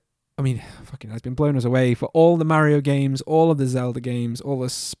music to. I mean, fucking, has been blown us away for all the Mario games, all of the Zelda games, all the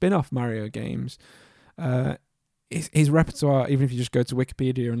spin-off Mario games. His repertoire, even if you just go to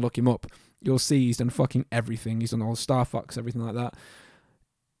Wikipedia and look him up, you'll see he's done fucking everything. He's done all Star Fox, everything like that.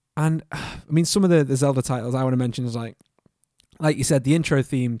 And I mean, some of the Zelda titles I want to mention is like you said, the intro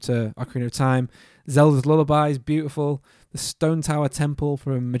theme to Ocarina of Time, Zelda's Lullaby is beautiful. The Stone Tower Temple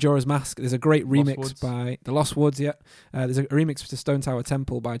from Majora's Mask. There's a great remix Woods. by The Lost Woods. Yeah, there's a remix to Stone Tower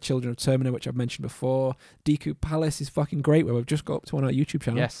Temple by Children of Termina, which I've mentioned before. Deku Palace is fucking great. Where we've just got up to on our YouTube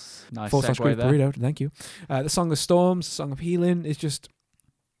channel. Yes, nice /Grief segue there. Burrito. Thank you. The Song of Storms, the Song of Healing is just,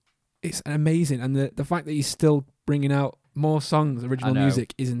 it's amazing, and the fact that he's still bringing out more songs, original know.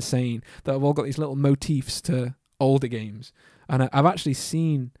 music, is insane. That have all got these little motifs to older games, and I've actually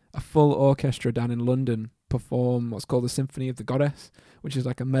seen a full orchestra down in London perform what's called the Symphony of the Goddess, which is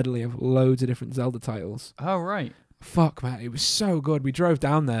like a medley of loads of different Zelda titles. Oh, right. Fuck, man, it was so good. We drove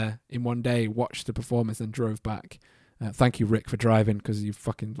down there in one day, watched the performance, then drove back. Thank you, Rick, for driving, because you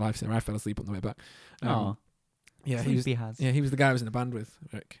fucking lifesaver. I fell asleep on the way back. Oh, Yeah, he was the guy I was in a band with,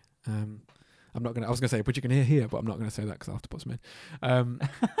 Rick. I was gonna say, but you can hear here, but I'm not gonna say that because I'll have to put some in.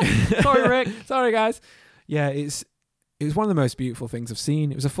 Sorry, Rick. Sorry, guys. Yeah, it was one of the most beautiful things I've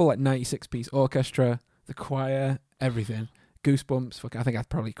seen. It was a full 96-piece orchestra, the choir, everything. Goosebumps. Fuck, I think I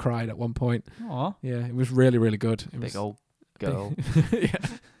probably cried at one point. Aw, Yeah, it was really, really good. It big was old girl.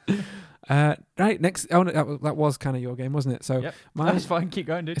 yeah. Right, next. Oh, no, that was kind of your game, wasn't it? So Yep. That's fine. Keep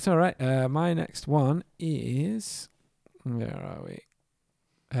going, dude. it's all right. My next one is, where are we?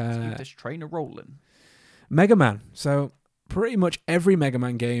 Let's keep this train a-rolling. Mega Man. So pretty much every Mega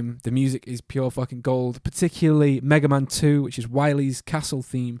Man game, the music is pure fucking gold, particularly Mega Man 2, which is Wily's castle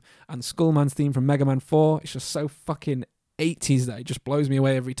theme, and Skullman's theme from Mega Man 4. It's just so fucking 80s that it just blows me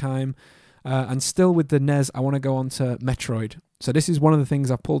away every time. And still with the NES, I want to go on to Metroid. So this is one of the things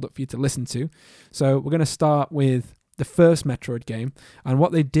I've pulled up for you to listen to. So we're going to start with the first Metroid game, and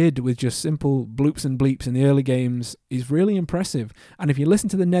what they did with just simple bloops and bleeps in the early games is really impressive. And if you listen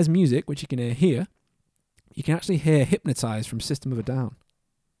to the NES music, which you can hear here, you can actually hear Hypnotize from System of a Down.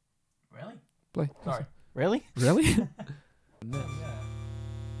 Really? Play. Sorry. Really? Really?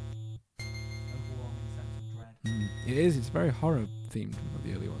 It is. It's very horror themed, one of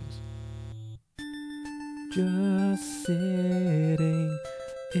the early ones. Just sitting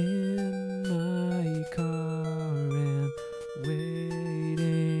in my car and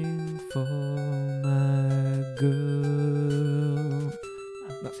waiting for my girl.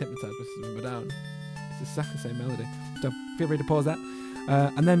 That's Hypnotized by System of a Down. It's exactly the same melody. So feel free to pause that.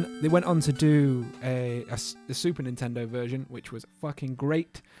 And then they went on to do a Super Nintendo version, which was fucking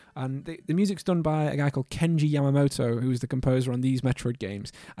great. And the music's done by a guy called Kenji Yamamoto, who's the composer on these Metroid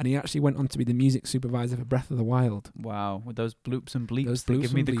games. And he actually went on to be the music supervisor for Breath of the Wild. Wow, with those bloops and bleeps, Those they bloops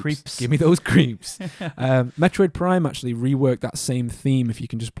give me and the bleeps. creeps. Give me those creeps. Metroid Prime actually reworked that same theme, if you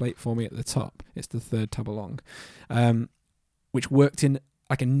can just play it for me at the top. It's the third tab along. Which worked in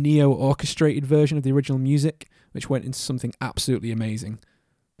like a Neo-orchestrated version of the original music, which went into something absolutely amazing.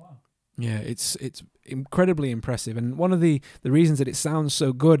 Wow. Yeah, it's incredibly impressive. And one of the reasons that it sounds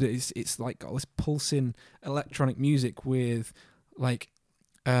so good is it's like got this pulsing electronic music with like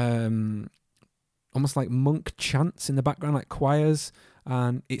almost like monk chants in the background, like choirs,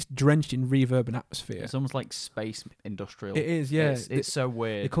 and it's drenched in reverb and atmosphere. It's almost like space industrial. It is, yeah. It's so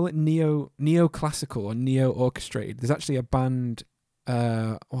weird. They call it neo-classical or neo-orchestrated. There's actually a band,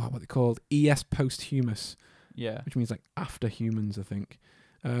 what they called, ES Posthumus, Yeah. which means like after humans, I think.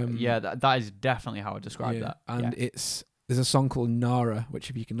 Yeah, that is definitely how I describe that. And there's a song called Nara, which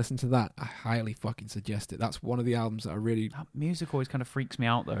if you can listen to that, I highly fucking suggest it. That's one of the albums that I really... That music always kind of freaks me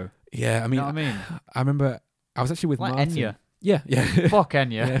out, though. Yeah, I mean, You know what I mean? I remember I was actually with Like Martin. Enya. Yeah. Fuck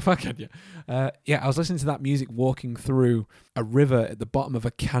Enya. Yeah, fuck Enya. I was listening to that music walking through a river at the bottom of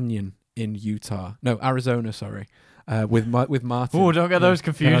a canyon in Arizona, sorry, with Martin. Oh, don't get those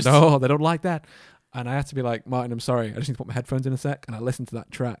confused. No, they don't like that. And I had to be like, Martin, I'm sorry. I just need to put my headphones in a sec. And I listened to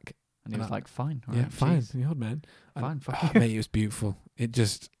that track. And he was like, fine. all Yeah, right, fine. jeez. You're odd, man. Fine, And, fuck you. mate, it was beautiful.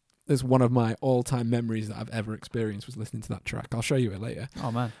 It's one of my all-time memories that I've ever experienced was listening to that track. I'll show you it later.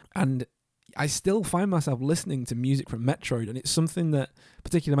 Oh, man. And I still find myself listening to music from Metroid, and it's something that,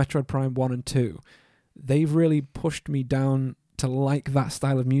 particularly Metroid Prime 1 and 2, they've really pushed me down to like that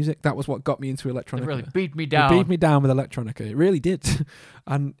style of music. That was what got me into electronica. They really beat me It down. beat me down with electronica. It really did.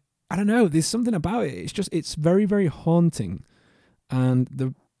 And I don't know, there's something about it. It's very, very haunting.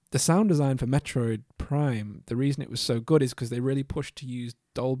 And the sound design for Metroid Prime, the reason it was so good is because they really pushed to use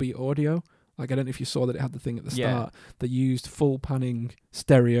Dolby audio. Like, I don't know if you saw that it had the thing at the start that used full panning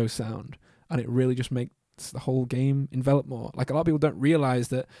stereo sound, and it really just makes the whole game envelop more. Like, a lot of people don't realize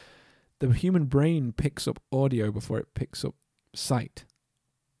that the human brain picks up audio before it picks up sight.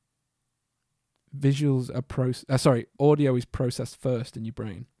 Audio is processed first in your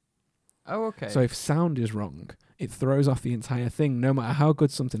brain. Oh, okay. So if sound is wrong, it throws off the entire thing, no matter how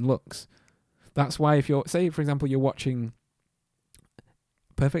good something looks. That's why if you're, say, for example, you're watching,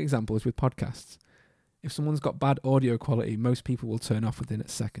 perfect example is with podcasts. If someone's got bad audio quality, most people will turn off within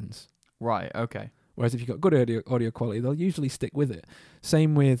seconds. Right, okay. Whereas if you've got good audio quality, they'll usually stick with it.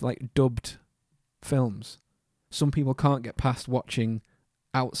 Same with like dubbed films. Some people can't get past watching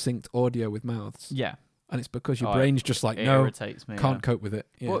out-synced audio with mouths. Yeah. And it's because your brain's just like, it no, irritates me, can't cope with it.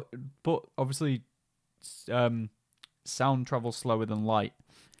 Yeah. But obviously, sound travels slower than light.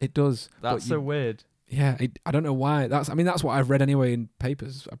 It does. That's so weird. Yeah, I don't know why. That's what I've read anyway in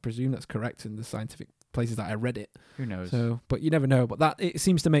papers. I presume that's correct in the scientific places that I read it. Who knows? So, but you never know. But it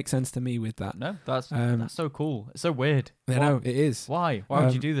seems to make sense to me with that. No, that's so cool. It's so weird. I know, it is. Why? Why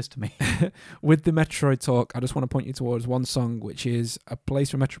would you do this to me? With the Metroid talk, I just want to point you towards one song, which is a place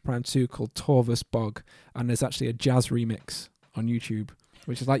from Metroid Prime 2 called Torvus Bog, and there's actually a jazz remix on YouTube,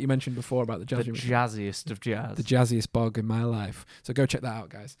 which is like you mentioned before about the jazz remix. Jazziest of jazz. The jazziest bog in my life. So go check that out,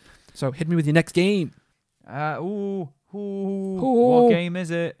 guys. So hit me with your next game. What game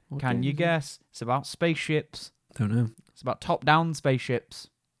is it? Can you guess? It's about spaceships. Don't know. It's about top-down spaceships.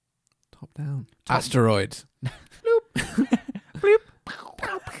 Top down. Asteroids.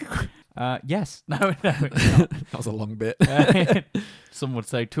 Yes. No. That was a long bit. Some would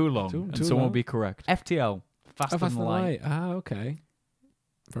say too long, Too and some long. would be correct. FTL. Faster Than Light. Ah, okay.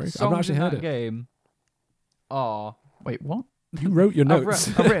 Very good. I've Songs not actually in heard that it. game are... Wait, what? You wrote your I've notes.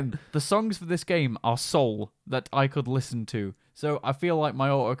 written the songs for this game are soul that I could listen to. So I feel like my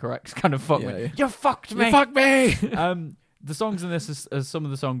autocorrect's kind of fucked me. Yeah. You fucked me. You fucked me. The songs in this is some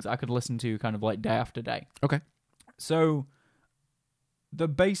of the songs I could listen to kind of like day after day. Okay. So they're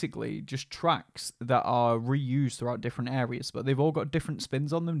basically just tracks that are reused throughout different areas, but they've all got different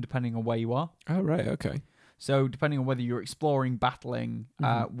spins on them depending on where you are. Oh, right. Okay. So depending on whether you're exploring, battling,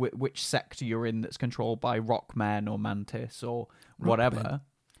 which sector you're in that's controlled by Rockman or Mantis or whatever.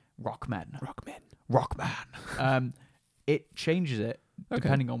 Rockman. It changes it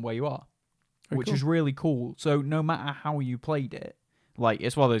depending on where you are, which is really cool. So no matter how you played it, like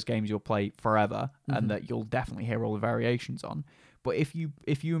it's one of those games you'll play forever and that you'll definitely hear all the variations on. But if you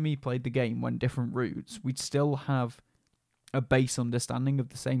and me played the game, went different routes, we'd still have a base understanding of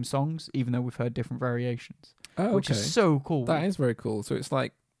the same songs, even though we've heard different variations. Oh, okay. Which is so cool. That is very cool. So it's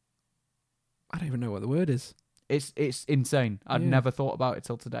like, I don't even know what the word is. It's insane. I'd Yeah. never thought about it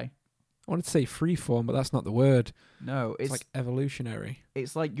till today. I wanted to say freeform, but that's not the word. No, It's like evolutionary.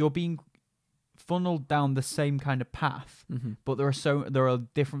 it's like you're being funneled down the same kind of path, Mm-hmm. but there are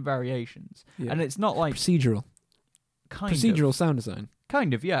different variations, Yeah. and it's not like Procedural. Procedural sound design.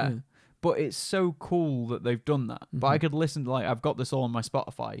 kind of, yeah. Yeah. But it's so cool that they've done that. But I Mhm. could listen to I've got this all on my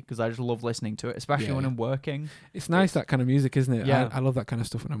Spotify because I just love listening to it, especially Yeah, when yeah. I'm working. It's nice, that kind of music, isn't it? Yeah. I love that kind of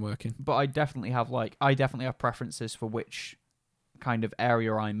stuff when I'm working. But I definitely have preferences for which kind of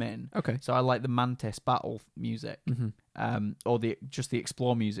area I'm in. Okay. So I like the Mantis battle music. Mm-hmm. Or the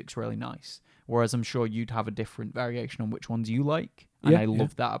explore music's really nice. Whereas I'm sure you'd have a different variation on which ones you like, and Yeah, I yeah.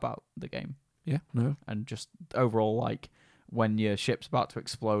 love that about the game. Yeah, no. And just overall, like when your ship's about to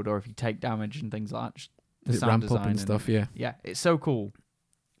explode, or if you take damage and things like that, just the Does it sound ramp design up and stuff, yeah. Yeah, it's so cool.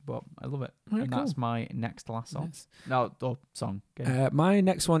 But I love it, Right, and cool. that's my next to last song. Nice. No, song. Game. My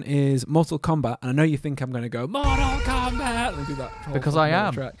next one is Mortal Kombat, and I know you think I'm going to go Mortal Kombat and do that whole Because fucking I other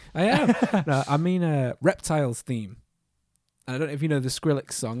am. track. I am. No, I mean Reptiles theme. And I don't know if you know the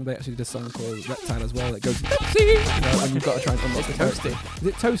Skrillex song. They actually did a song called Reptile as well. It goes and you've got to try and unlock the character. Is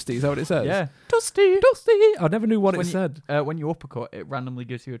it Toasty? Is that what it says? Yeah, Dusty. I never knew what When it you- said. When you uppercut, it randomly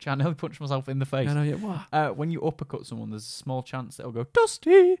gives you a chance. I nearly punched myself in the face. I know, yeah, what? When you uppercut someone, there's a small chance that it'll go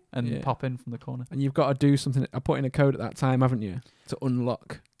Dusty and Yeah. pop in from the corner. And you've got to do something. I put in a code at that time, haven't you, to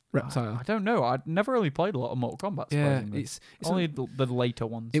unlock Reptile? I don't know. I'd never really played a lot of Mortal Kombat. Yeah, Surprisingly. it's only the later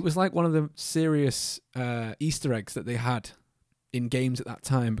ones. It was like one of the serious Easter eggs that they had in games at that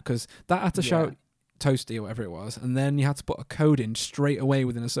time, because that had to shout toasty or whatever it was, and then you had to put a code in straight away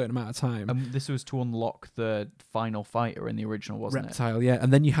within a certain amount of time. This was to unlock the final fighter in the original, wasn't it? Reptile, yeah,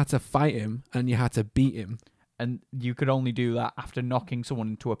 and then you had to fight him and you had to beat him. And you could only do that after knocking someone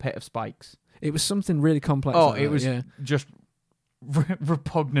into a pit of spikes. It was something really complex. Oh, like it that, was yeah. just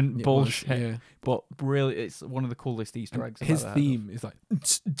repugnant It bullshit. was, yeah. But really, it's one of the coolest Easter eggs. I've His ever heard of. theme is like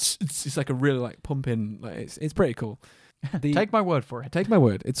it's like a really like pumping. Like it's pretty cool. Take my word for it. Take my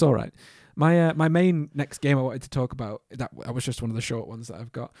word, it's all right. My main next game I wanted to talk about, that was just one of the short ones that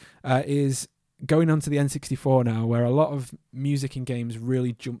I've got, is going on to the N64 now, where a lot of music in games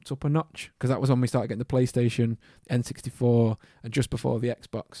really jumped up a notch, because that was when we started getting the PlayStation, N64, and just before the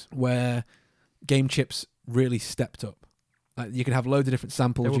Xbox, where game chips really stepped up. Like you could have loads of different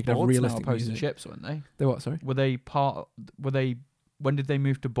samples. They were You could have boards now realistic opposed music. to chips, weren't they? They what? Sorry, Were they? When did they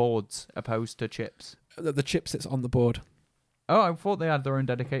move to boards opposed to chips? the chip sits on the board. Oh, I thought they had their own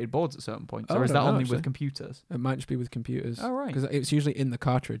dedicated boards at certain points. Oh, Or I is don't that know, only actually. with computers? It might just be with computers. Oh, right. Because it's usually in the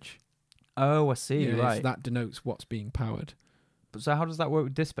cartridge. Oh, I see. Yeah, Right. so that denotes what's being powered. So how does that work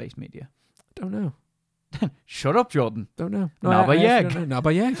with disk-based media? Don't know. Shut up, Jordan. Don't know. Nabayeg.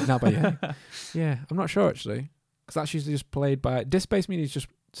 Nabayeg. Yeah, I'm not sure actually, because that's usually just played by disc-based media. Is just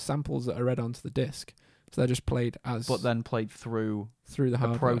samples that are read onto the disc, so they're just played as But then played through through the a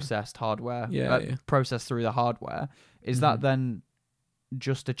hardware. processed hardware. Yeah. Processed through the hardware. Is that Mhm. then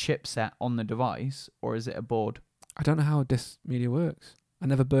just a chipset on the device, or is it a board? I don't know how disc media works. I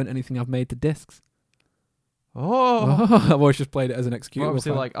never burnt anything I've made to discs. Oh. I've always just played it as an executable. Well, obviously,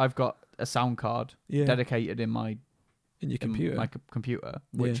 file. like I've got a sound card yeah, dedicated in my in your computer. computer,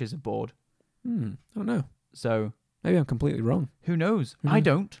 which Yeah. is a board. I don't know. So Maybe I'm completely wrong. who knows? Who I knows?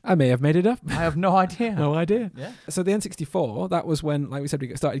 don't. I may have made it up. I have no idea. No idea. Yeah. So the N64, that was when, like we said,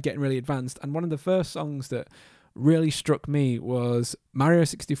 we started getting really advanced. And one of the first songs that really struck me was Mario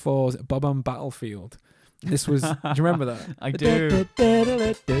 64's Bob-omb Battlefield. This was, do you remember that? I do.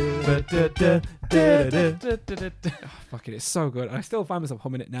 Fuck it, it's so good. I still find myself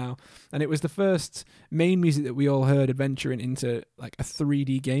humming it now. And it was the first main music that we all heard adventuring into like a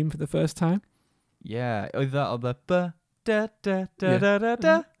 3D game for the first time. Yeah. Either that or the ba da da da Yeah. da da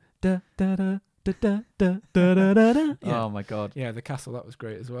da. Da, da, da, da, da, da, da, da, da, da. Yeah. Oh my god. Yeah, the castle, that was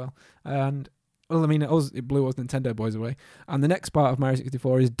great as well. And, well, I mean, it blew us Nintendo boys away. And the next part of Mario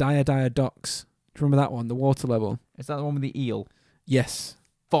 64 is Dire Dire Docks. Do you remember that one, the water level? Is that the one with the eel? Yes.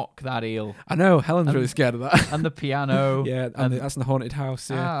 Fuck that eel. I know, Helen's And- really scared of that. And the piano. Yeah, and that's in the haunted house,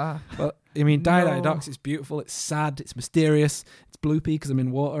 yeah. Ah. But, I mean, Dire Dire No. Docks, it's beautiful, it's sad, it's mysterious, it's bloopy because I'm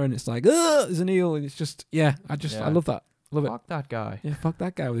in water and it's like, there's an eel, and it's just, yeah, I Yeah. love that. Love it. Fuck that guy. Yeah, fuck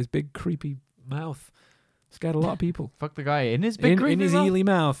that guy with his big creepy mouth. Scared a lot of people. Fuck the guy in his big in creepy his mouth. eely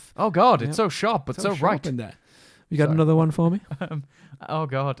mouth. Oh god, Yeah. it's so sharp, but so sharp right. in there. You got Sorry. another one for me? Oh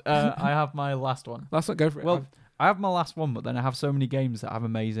god. I have my last one. Let's not go for it. Well, I have my last one, but then I have so many games that have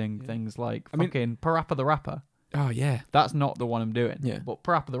amazing Yeah. things like I mean- fucking Parappa the Rapper. oh, yeah. That's not the one I'm doing. Yeah. But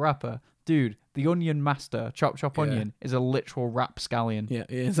Parappa the Rapper, dude, the Onion Master, Chop Chop Yeah. Onion, is a literal rapscallion. Yeah,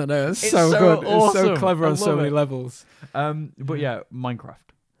 it is. I know. It's, It's so, so good. It's so awesome. clever I on so love many it. levels. But yeah, Minecraft.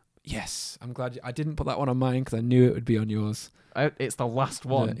 Yes. I'm glad I didn't put that one on mine because I knew it would be on yours. It's the last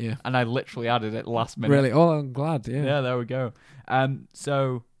one. Yeah. And I literally added it last minute. Really? Oh, I'm glad. Yeah. Yeah, there we go.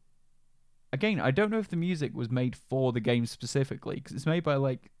 So again, I don't know if the music was made for the game specifically because it's made by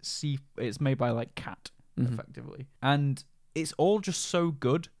like Cat Mhm. effectively, and it's all just so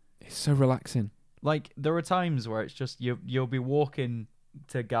good. It's so relaxing. Like there are times where it's just you'll be walking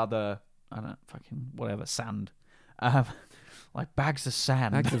to gather fucking whatever sand, like bags of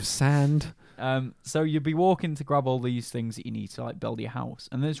sand. Bags of sand. So you'll be walking to grab all these things that you need to like build your house,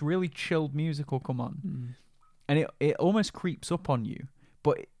 and this really chilled music will come on, and it almost creeps up on you.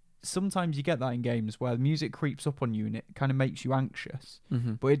 But sometimes you get that in games where the music creeps up on you and it kind of makes you anxious.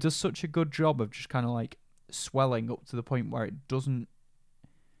 Mm-hmm. But it does such a good job of just kind of like swelling up to the point where it doesn't.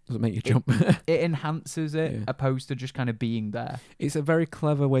 Does it make you jump? It enhances it Yeah. opposed to just kind of being there. It's a very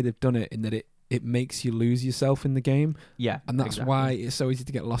clever way they've done it in that it makes you lose yourself in the game. Yeah, And that's exactly. why it's so easy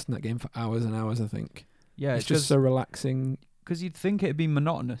to get lost in that game for hours and hours, I think. Yeah, it's just so relaxing. because you'd think it'd be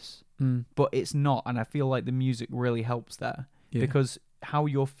monotonous, but it's not, and I feel like the music really helps there Yeah. because how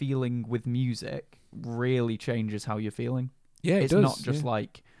you're feeling with music really changes how you're feeling. yeah, it It's does, not just yeah.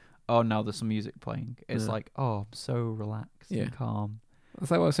 like, oh, now there's some music playing. It's No. like, oh, I'm so relaxed Yeah. and calm.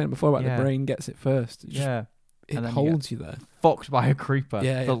 That's like what I was saying before about Yeah. the brain gets it first. It just- Yeah, it and then you holds you there. fucked by a creeper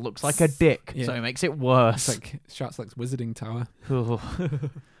Yeah, that yeah. looks like a dick, Yeah. so it makes it It's worse. like Shart's Wizarding Tower.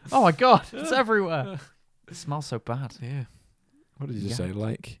 Oh my god, it's everywhere. It smells so bad. Yeah. What did you just Yeah. say?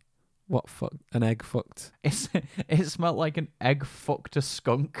 Like What fuck? An egg fucked. It smelled like an egg fucked a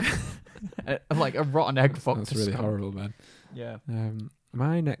skunk. Like a rotten egg fucked That's a really skunk. horrible, man. Yeah.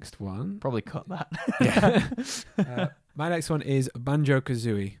 My next one. Probably cut that. Yeah. My next one is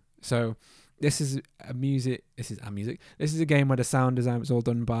Banjo-Kazooie. So this is a game where the sound design was all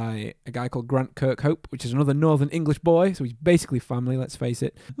done by a guy called Grant Kirkhope, which is another Northern English boy. So he's basically family, let's face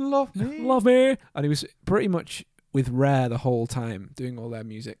it. Love me. Love me. And he was pretty much with Rare the whole time doing all their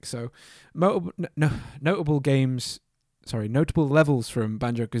music. So notable levels from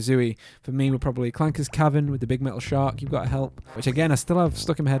Banjo-Kazooie for me were probably Clanker's Cavern with the big metal shark, You've Got to Help, which again I still have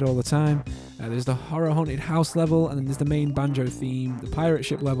stuck in my head all the time. There's the horror haunted house level, and then there's the main banjo theme, the pirate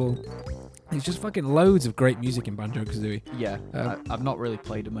ship level. There's just fucking loads of great music in Banjo-Kazooie. Yeah, I've not really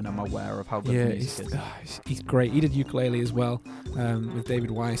played him, and I'm aware of how good Yeah, the music is. he's great. He did ukulele as well with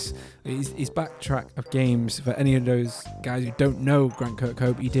David Weiss. His backtrack of games, for any of those guys who don't know Grant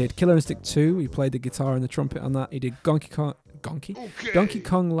Kirkhope, he did Killer Instinct 2. He played the guitar and the trumpet on that. He did Donkey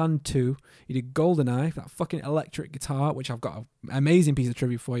Kong Land 2. He did GoldenEye, that fucking electric guitar, which I've got an amazing piece of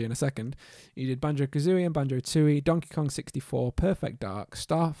trivia for you in a second. He did Banjo-Kazooie and Banjo-Tooie, Donkey Kong 64, Perfect Dark,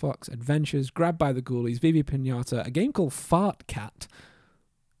 Star Fox Adventures, Grabbed by the Ghoulies, Vivi Pinata, a game called Fart Cat.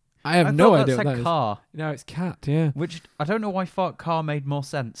 I have no idea what that is. Car, No, it's Cat, yeah. which I don't know why Fart Car made more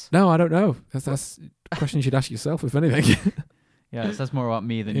sense. No, I don't know. That's a question you should ask yourself, if anything. Yeah, it says more about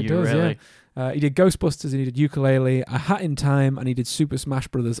me than It you, does, really. yeah. He did Ghostbusters and he did Ukulele, A Hat in Time, and he did Super Smash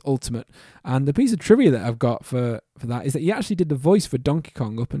Bros. Ultimate. And the piece of trivia that I've got for that is that he actually did the voice for Donkey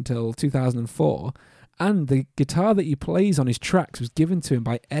Kong up until 2004, and the guitar that he plays on his tracks was given to him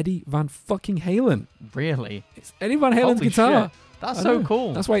by Eddie Van fucking Halen. Really? It's Eddie Van Halen's Holy guitar. shit. That's I so know.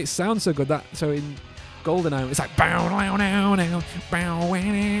 cool. That's why it sounds so good. So in GoldenEye, it's like bow now now now bow.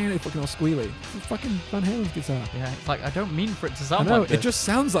 It's fucking all squealy. It's fucking Van Halen's guitar. Yeah, it's like I don't mean for it to I sound know, like it this. just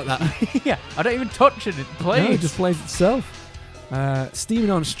sounds like that. Yeah, I don't even touch it. It plays. No, it just plays itself. Steaming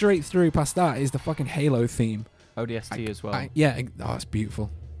on straight through past that is the fucking Halo theme. ODST as well. It's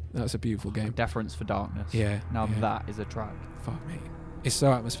beautiful. That's a beautiful game. Deference for Darkness. Yeah. Now yeah. that is a track. Fuck me. It's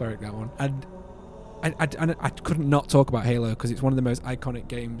so atmospheric, that one. And I couldn't not talk about Halo because it's one of the most iconic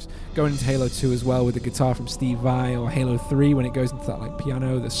games. Going into Halo 2 as well with the guitar from Steve Vai, or Halo 3 when it goes into that like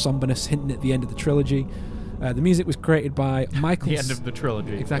piano, the somberness hinting at the end of the trilogy. The music was created by Michael. The end of the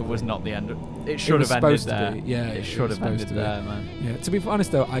trilogy. Exactly. It was not the end. It should have ended there. Yeah, it should have ended there, man. Yeah. To be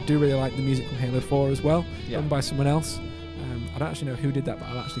honest though, I do really like the music from Halo 4 as well, Yeah. done by someone else. I don't actually know who did that, but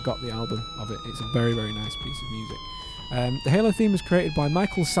I've actually got the album of it. It's a very, very nice piece of music. The Halo theme was created by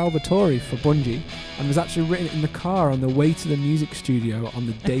Michael Salvatore for Bungie and was actually written in the car on the way to the music studio on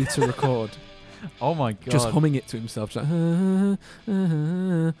the day to record. Oh my god. Just humming it to himself. Just like,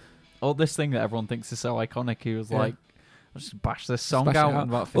 All this thing that everyone thinks is so iconic, he was Yeah. like, I'll just bash this song Bash it out out. in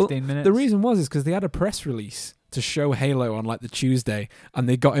about Well, 15 minutes. The reason was because they had a press release to show Halo on like the Tuesday, and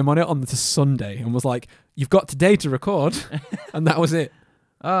they got him on it on the Sunday, and was like, "You've got today to record," and that was it.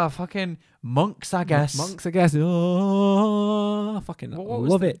 Fucking monks, I guess. Monks, I guess. Oh, fucking What was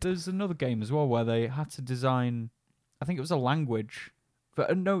love it. There's another game as well where they had to design, I think it was a language.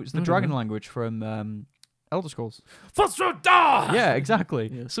 But no, it's the I don't dragon know. language from Elder Scrolls. Yeah, Yeah, exactly.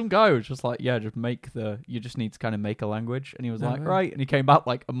 Yeah. Some guy was just like, yeah, you just need to kind of make a language. And he was No like, way. right. And he came back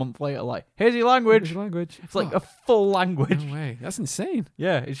like a month later, like, here's your language. language. It's like a full language. No way. That's insane.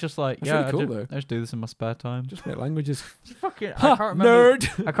 Yeah, it's just like, That's yeah, really cool, I, though. I just do this in my spare time. Just make languages. Just fucking, Ha, I can't remember.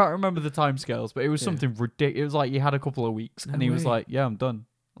 nerd. I can't remember the timescales, but it was Yeah. something ridiculous. It was like you had a couple of weeks, No and he was way. like, yeah, I'm done.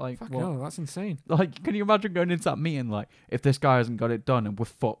 Like, Fuck what? hell, that's insane. Like, can you imagine going into that meeting? Like, if this guy hasn't got it done and we're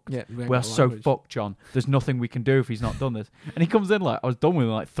fucked. Yeah, we ain't We're got so language. fucked, John. There's nothing we can do if he's not done this. And he comes in like, I was done with it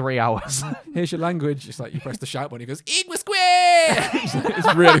in like 3 hours. Here's your language. It's like you press the shout button. He goes, "Igwa square."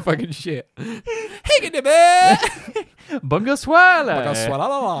 It's really fucking shit. Higgity Bunga swale. It's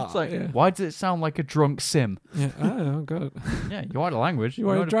It's like, why does it sound like a drunk sim? yeah. Oh god. Yeah, you want a language. You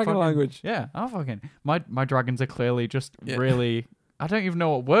want a dragon fucking- language. Yeah, I fucking my dragons are clearly just Yeah. really. I don't even know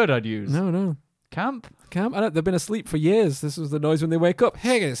what word I'd use. No. Camp. Camp. They've been asleep for years. This was the noise when they wake up.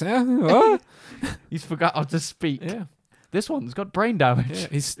 Higgins, huh? What? He's forgot how to speak. Yeah. This one's got brain damage. Yeah.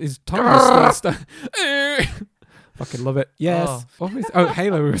 His tongue is still fucking love it. Yes. Oh. What was-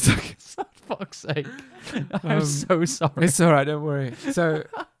 Halo. We were talking. For fuck's sake. I'm so sorry. It's all right. Don't worry. So,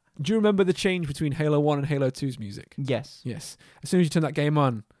 do you remember the change between Halo 1 and Halo 2's music? Yes. Yes. As soon as you turn that game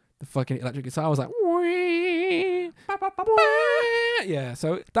on, the fucking electric guitar was like, "Wee." Yeah.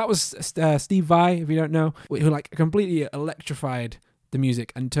 So that was Steve Vai, if you don't know, who like completely electrified the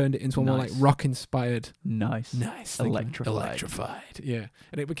music and turned it into a more like Nice. rock inspired. Nice. Nice. Electrified. Yeah.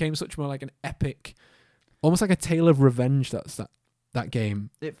 And it became such more like an epic, almost like a tale of revenge. That's that that game.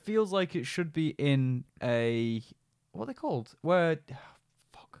 It feels like it should be in a what are they called?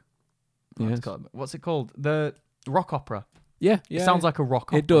 Yes. What's it called? The rock opera. Yeah, It sounds like a rock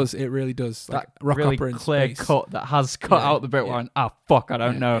opera. it does. It really does. Like That rock really opera in clear space. cut that has cut Yeah, out the bit yeah. where I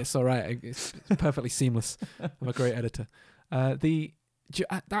don't know. It's all right. It's perfectly seamless. I'm a great editor.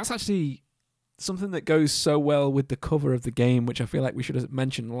 That's actually something that goes so well with the cover of the game, which I feel like we should have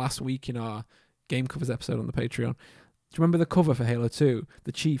mentioned last week in our game covers episode on the Patreon. Do you remember the cover for Halo 2?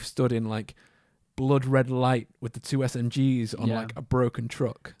 The Chief stood in like blood red light with the 2 SMGs on like a broken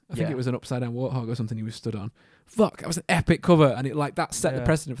truck. I think Yeah. it was an upside down warthog or something he was stood on. Fuck, that was an epic cover, and it like that set the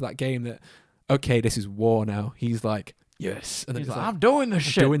precedent for that game that okay, this is war now. He's like, yes. And then He's it's like, like, I'm doing this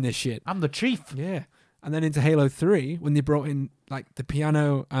shit. doing this shit. I'm the chief. Yeah. And then into Halo 3, when they brought in like the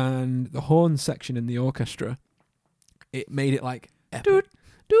piano and the horn section in the orchestra, it made it like epic.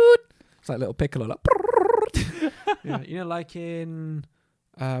 Dude. It's like little piccolo, like yeah, you know, like in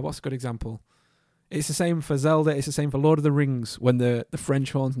what's a good example? It's the same for Zelda, it's the same for Lord of the Rings when the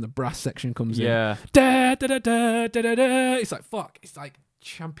French horns and the brass section comes in. Yeah. Da, da, da, da, da, da, da. It's like fuck. It's like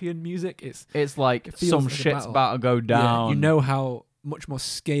champion music. It's like It feels some like a shit's battle. about to go Yeah, down. you know how much more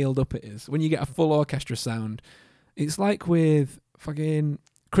scaled up it is. When you get a full orchestra sound, it's like with fucking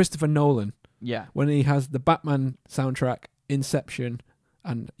Christopher Nolan Yeah. when he has the Batman soundtrack, Inception,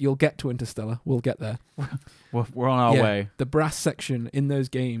 and you'll get to Interstellar. We'll get there. We're on our Yeah, way. The brass section in those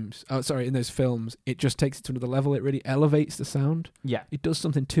games, in those films, it just takes it to another level. It really elevates the sound. Yeah. It does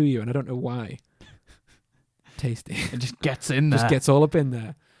something to you, and I don't know why. Tasty. It just gets in there. Just gets all up in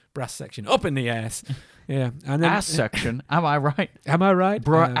there. Brass section up in the ass. Yeah, and then ass section. Am I right? Am I right?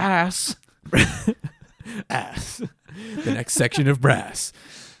 Bruh, ass. Ass. The next section of brass.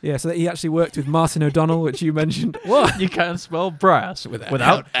 Yeah, so he actually worked with Martin O'Donnell, which you mentioned. What? You can't spell brass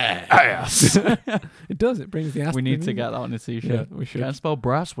without ass. It does. It brings the ass. We to need the to music. get that on a t-shirt. Yeah, we should. Can't spell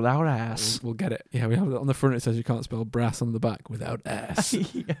brass without ass. We'll get it. Yeah, we have it on the front. It says you can't spell brass on the back without ass.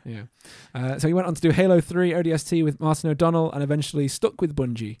 Yeah. Yeah. So he went on to do Halo 3 ODST with Martin O'Donnell and eventually stuck with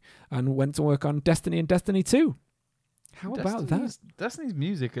Bungie and went to work on Destiny and Destiny 2. How about that? Destiny's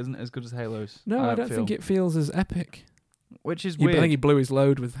music isn't as good as Halo's. No, I don't think it feels as epic. Which is I weird. think he blew his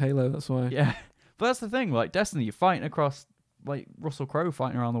load with Halo, that's why. Yeah. But that's the thing, like Destiny, you're fighting across like Russell Crowe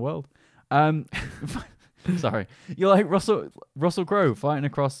fighting around the world. Sorry. You're like Russell Crowe fighting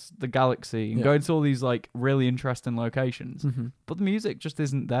across the galaxy and Yeah. going to all these like really interesting locations. Mm-hmm. But the music just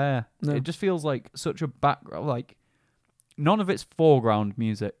isn't there. No. It just feels like such a background, like none of it's foreground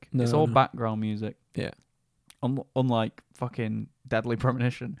music. No, It's all no. background music. Yeah. Unlike fucking Deadly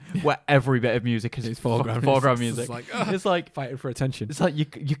Premonition, where every bit of music is It's foreground, foreground It's music. like, It's like fighting for attention. it's like you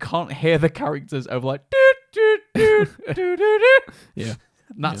can't hear the characters over like doo, doo, doo, doo, doo, doo. Yeah.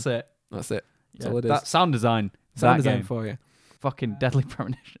 And that's it. That's it. That's Yeah, all it is. That sound design. Sound that design game. for you. Fucking Deadly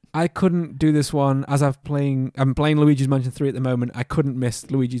Premonition. I couldn't do this one as I'm playing Luigi's Mansion 3 at the moment. I couldn't miss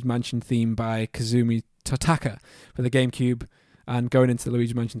Luigi's Mansion theme by Kazumi Totaka for the GameCube and going into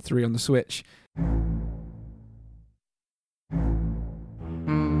Luigi's Mansion 3 on the Switch.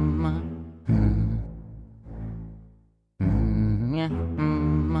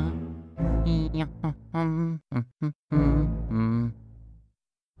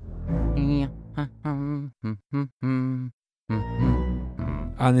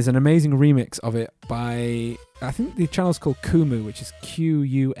 And there's an amazing remix of it by, I think the channel's called Kumu, which is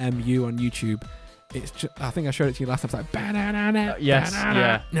Qumu on YouTube. It's just, I think I showed it to you last time. It's like, ba-na-na-na, Yes,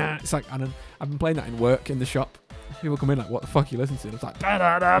 ba-na-na-na. Nah, it's like, and I've been playing that in work in the shop. People come in like, what the fuck are you listening to? And it's like, You're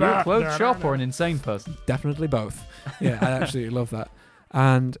a clothes shop or an insane person? definitely both. Yeah, I absolutely love that.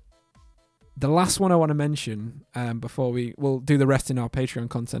 And the last one I want to mention before we'll do the rest in our Patreon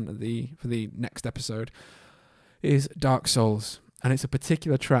content for the next episode is Dark Souls. And it's a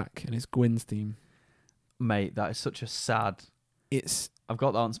particular track, and it's Gwyn's theme. Mate, that is such a sad. I've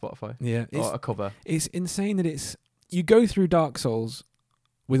got that on Spotify. Yeah, Or a cover. it's insane that you go through Dark Souls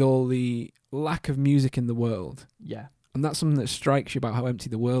with all the lack of music in the world, Yeah. and that's something that strikes you about how empty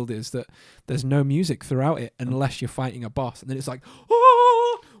the world is. That there's no music throughout it unless you're fighting a boss, and then it's like,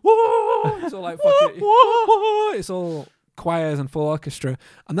 oh, whoa, it's all like fucking, it's all choirs and full orchestra,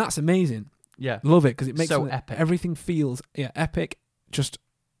 and that's amazing. Yeah. Love it because it makes So it- epic. everything feels epic, just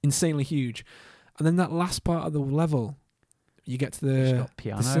insanely huge. And then that last part of the level, you get to Just the got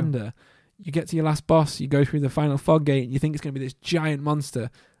piano. cinder, you get to your last boss, you go through the final fog gate, and you think it's going to be this giant monster,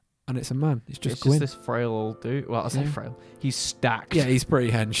 and it's a man. It's just It's Gwyn. just this frail old dude. Well, I say Yeah. frail. He's stacked. Yeah, he's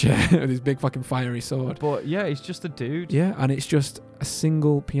pretty hench with his big fucking fiery sword. But yeah, he's just a dude. Yeah, and it's just a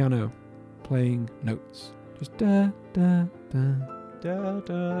single piano playing notes, just da da da. Da,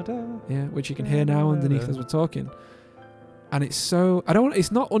 da, da. Yeah, which you can hear now underneath as we're talking. and it's so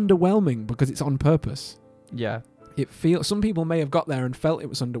it's not underwhelming because it's on purpose. Yeah. It feels, some people may have got there and felt it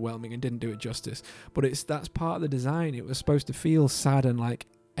was underwhelming and didn't do it justice, but that's part of the design. It was supposed to feel sad and like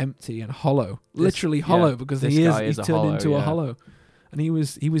empty and hollow, literally hollow, because he's turned into a hollow, and he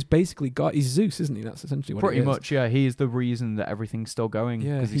was basically God. He's Zeus, isn't he? That's essentially what. Pretty much, yeah. He's the reason that everything's still going,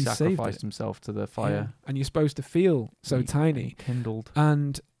 because he sacrificed himself to the fire. Yeah. And you're supposed to feel so tiny, kindled.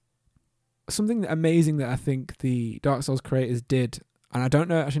 And something amazing that I think the Dark Souls creators did. And I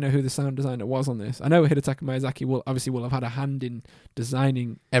don't actually know who the sound designer was on this. I know Hidetaka Miyazaki will have had a hand in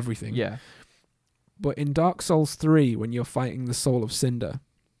designing everything. Yeah. But in Dark Souls 3, when you're fighting the Soul of Cinder,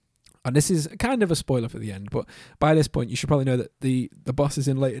 and this is kind of a spoiler for the end, but by this point you should probably know that the bosses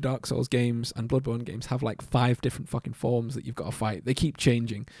in later Dark Souls games and Bloodborne games have like 5 different fucking forms that you've got to fight. They keep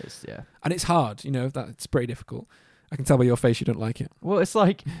changing. And it's hard, that's pretty difficult. I can tell by your face you don't like it. Well, it's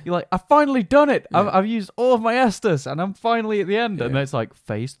like, you're like, I've finally done it. Yeah. I've used all of my Estus, and I'm finally at the end. Yeah. And then it's like,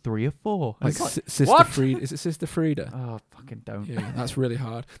 phase 3 or 4. Like Sister Frieda. Is it Sister Frieda? Oh, fucking don't. Yeah, that's really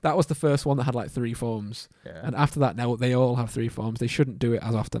hard. That was the first one that had like 3 forms. Yeah. And after that, now they all have 3 forms. They shouldn't do it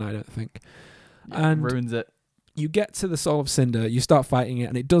as often, I don't think. Yeah, and it ruins it. You get to the Soul of Cinder, you start fighting it,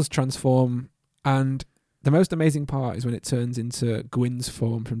 and it does transform. And the most amazing part is when it turns into Gwyn's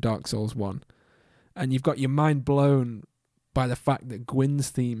form from Dark Souls 1. And you've got your mind blown by the fact that Gwyn's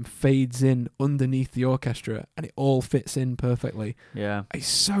theme fades in underneath the orchestra and it all fits in perfectly. Yeah. It's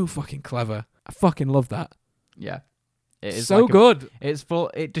so fucking clever. I fucking love that. Yeah. It is so good.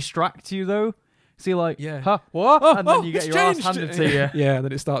 It distracts you though. So you're like, yeah. Huh, what? And then you get your ass handed to you. Yeah,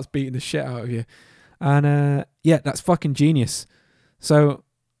 then it starts beating the shit out of you. And that's fucking genius. So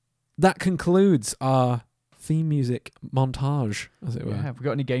that concludes our theme music montage, as it were. Yeah, have we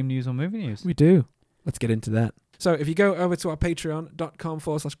got any game news or movie news? We do. Let's get into that. So if you go over to our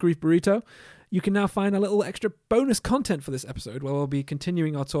patreon.com/griefburrito, you can now find a little extra bonus content for this episode where we'll be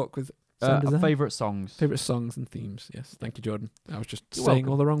continuing our talk with favourite songs. Favourite songs and themes. Yes, thank you, Jordan. I was just saying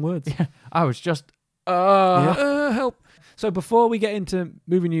all the wrong words. Yeah, I was just... help. So before we get into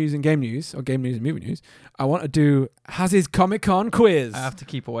movie news and game news, or game news and movie news, I want to do Haz's Comic-Con quiz. I have to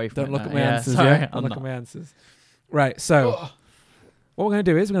keep away from Don't look at my answers, Don't look at my answers. Right, so... What we're going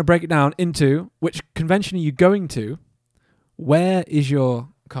to do is we're going to break it down into which convention are you going to, where is your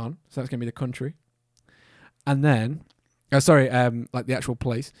con, so that's going to be the country, and then, like the actual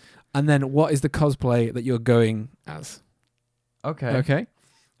place, and then what is the cosplay that you're going as. Okay.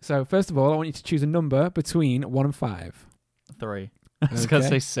 So first of all, I want you to choose a number between 1 and 5. 3. I was going to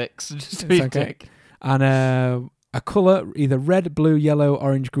say 6, just to be a dick. And a colour, either red, blue, yellow,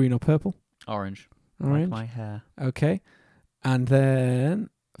 orange, green, or purple. Orange. Like my hair. Okay. And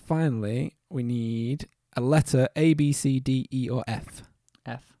then, finally, we need a letter A, B, C, D, E, or F.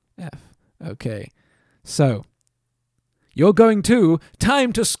 F. Okay. So, you're going to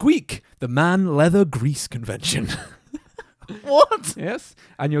Time to Squeak, the Man Leather Grease Convention. What? Yes.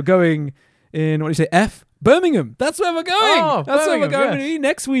 And you're going in, what do you say, F? Birmingham. That's where we're going. Oh, that's where we're going to be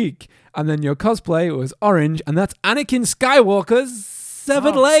next week. And then your cosplay was orange, and that's Anakin Skywalker's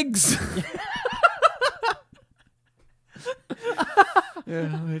severed legs.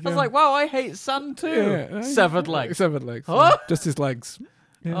 Yeah, I was like, wow, I hate sand too. Yeah, severed legs. Huh? Just his legs.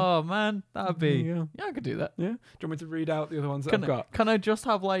 Yeah. Oh man, that'd be. Yeah, I could do that. Yeah. Do you want me to read out the other ones that I've got? Can I just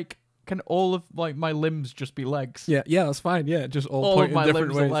have can all of my limbs just be legs? Yeah, that's fine. Yeah, just all point of my in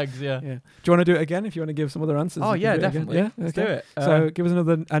different limbs ways. are legs. Yeah. Do you want to do it again? If you want to give some other answers. Oh yeah, definitely. Yeah, let's do it. So give us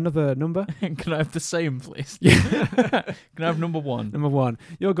another number. Can I have the same, please? Yeah. Can I have number 1? Number 1.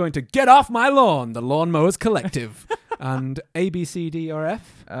 You're going to Get Off My Lawn, the Lawnmowers Collective. And A, B, C, D, or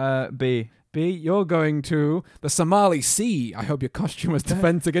F? B. B, you're going to the Somali Sea. I hope your costume was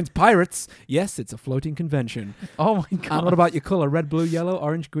defense against pirates. Yes, it's a floating convention. Oh my god. And what about your colour? Red, blue, yellow,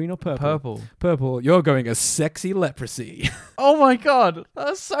 orange, green, or purple? Purple. You're going as sexy leprosy. Oh my god.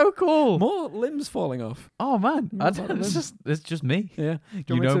 That's so cool. More limbs falling off. Oh man. It's just me. Yeah.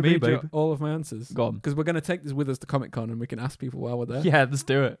 You know me, babe. All of my answers. Go on. Because we're going to take this with us to Comic-Con and we can ask people while we're there. Yeah, let's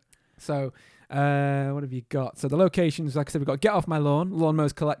do it. So... what have you got? So the locations, like I said, we've got Get Off My Lawn,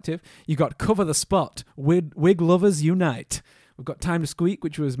 Lawnmowers Collective. You've got Cover the Spot, Wig Lovers Unite. We've got Time to Squeak,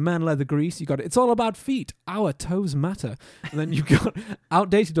 which was Man Leather Grease. You got It's All About Feet, Our Toes Matter. And then you've got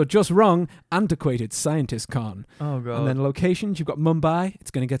Outdated or Just Wrong, Antiquated Scientist Con. Oh, God. And then locations, you've got Mumbai, it's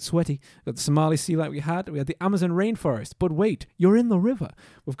going to get sweaty. We've got the Somali Sea like we had the Amazon rainforest. But wait, you're in the river.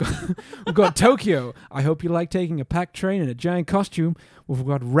 We've got Tokyo. I hope you like taking a packed train in a giant costume. We've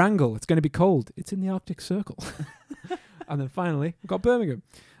got Wrangell. It's going to be cold. It's in the Arctic Circle. And then finally, we've got Birmingham.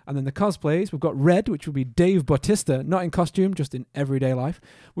 And then the cosplays, we've got red, which will be Dave Bautista, not in costume, just in everyday life.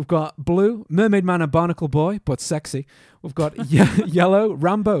 We've got blue, Mermaid Man and Barnacle Boy, but sexy. We've got yellow,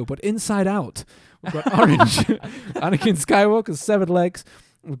 Rambo, but inside out. We've got orange, Anakin Skywalker's severed legs.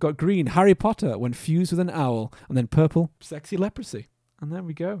 We've got green, Harry Potter when fused with an owl. And then purple, sexy leprosy. And there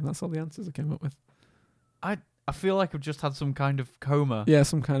we go. That's all the answers I came up with. I feel like I've just had some kind of coma. Yeah,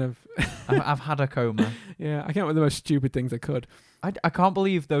 some kind of... I've had a coma. Yeah, I came up with the most stupid things I could. I can't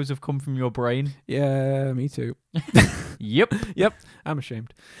believe those have come from your brain. Yeah, me too. Yep. I'm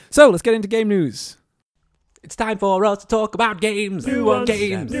ashamed. So, let's get into game news. It's time for us to talk about games. New ones.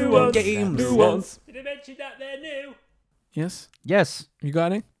 Did I mention that they're new? Yes? Yes. You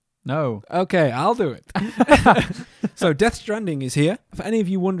got any? No. Okay, I'll do it. So, Death Stranding is here. For any of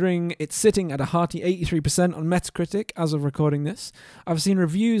you wondering, it's sitting at a hearty 83% on Metacritic as of recording this. I've seen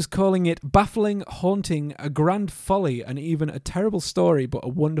reviews calling it baffling, haunting, a grand folly, and even a terrible story, but a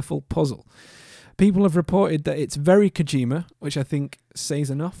wonderful puzzle. People have reported that it's very Kojima, which I think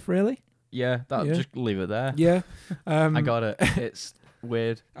says enough, really. Yeah, just leave it there. Yeah. I got it. It's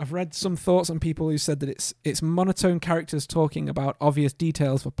weird. I've read some thoughts on people who said that it's monotone characters talking about obvious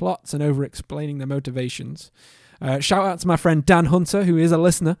details for plots and over-explaining their motivations. Shout out to my friend Dan Hunter, who is a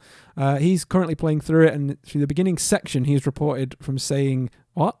listener. He's currently playing through it, and through the beginning section, he's reported from saying,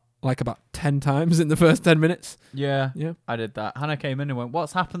 what? Like about 10 times in the first 10 minutes. Yeah, Yeah. I did that. Hannah came in and went,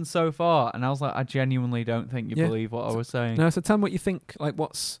 "What's happened so far?" And I was like, "I genuinely don't think you believe what I was saying." No, so tell me what you think. Like,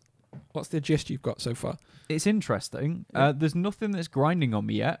 what's the gist you've got so far? It's interesting. Yeah. There's nothing that's grinding on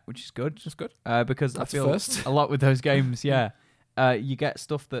me yet, which is good. Just good. Because That's I feel first. a lot with those games, yeah. You get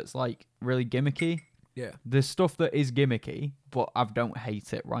stuff that's like really gimmicky. Yeah. There's stuff that is gimmicky, but I don't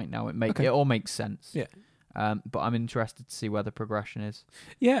hate it right now. Okay. It all makes sense. Yeah. But I'm interested to see where the progression is.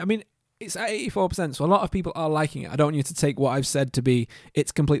 Yeah, I mean, it's at 84%, so a lot of people are liking it. I don't want you to take what I've said to be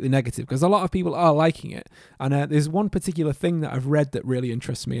it's completely negative, because a lot of people are liking it. And there's one particular thing that I've read that really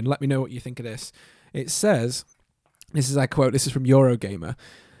interests me, and let me know what you think of this. It says, I quote, this is from Eurogamer,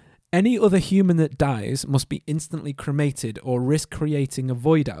 "Any other human that dies must be instantly cremated or risk creating a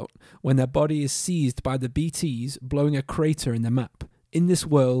void out when their body is seized by the BTs blowing a crater in the map. In this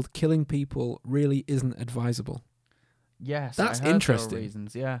world, killing people really isn't advisable." Yes, That's I heard interesting. there are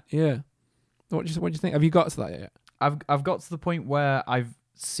reasons, yeah. Yeah. What do you think? Have you got to that yet? I've got to the point where I've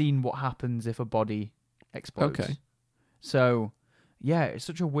seen what happens if a body explodes. Okay. So, yeah, it's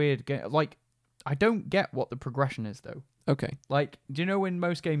such a weird game. Like, I don't get what the progression is, though. Okay. Like, do you know in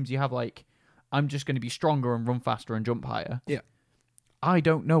most games you have, like, I'm just going to be stronger and run faster and jump higher? Yeah. I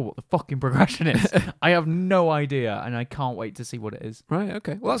don't know what the fucking progression is. I have no idea, and I can't wait to see what it is. Right,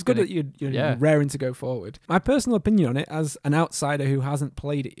 okay. Well, that's good that you're raring to go forward. My personal opinion on it, as an outsider who hasn't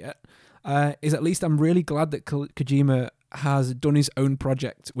played it yet, is at least I'm really glad that Kojima has done his own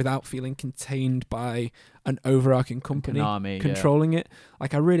project without feeling contained by an overarching company Konami, controlling it.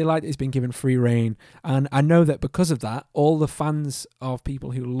 Like, I really like that he's been given free reign, and I know that because of that, all the fans of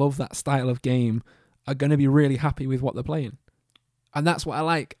people who love that style of game are going to be really happy with what they're playing. And that's what I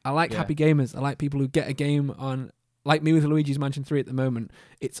like. I like happy gamers. I like people who get a game on, like me with Luigi's Mansion 3 at the moment.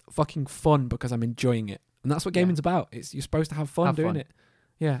 It's fucking fun because I'm enjoying it. And that's what gaming's about. You're supposed to have fun doing it.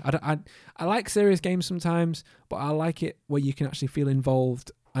 Yeah, I like serious games sometimes, but I like it where you can actually feel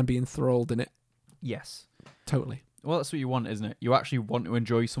involved and be enthralled in it. Yes. Totally. Well, that's what you want, isn't it? You actually want to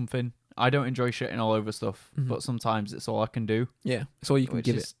enjoy something. I don't enjoy shitting all over stuff, but sometimes it's all I can do. Yeah, it's all you can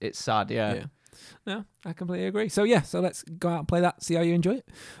give it. It's sad, yeah. No, I completely agree. So let's go out and play that, see how you enjoy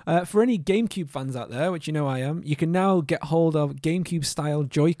it. For any GameCube fans out there, which you know I am, you can now get hold of GameCube-style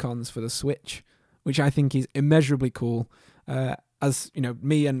Joy-Cons for the Switch, which I think is immeasurably cool. As you know,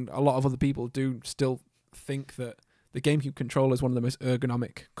 me and a lot of other people do still think that the GameCube controller is one of the most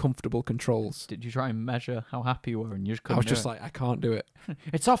ergonomic, comfortable controls. Did you try and measure how happy you were and you just couldn't I was do just it? like, I can't do it.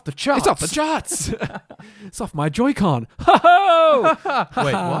 It's off the charts! It's off the charts! It's off my Joy-Con! Ho-ho!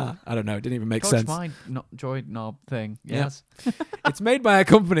 Wait, what? I don't know, it didn't even make Touch sense. my joy knob thing. Yeah. Yes. It's made by a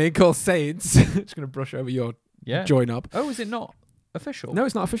company called Sades. Just going to brush over your Yeah. Joy knob. Oh, is it not official? No,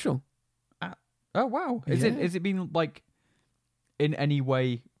 it's not official. Oh, wow. Is it been, like, in any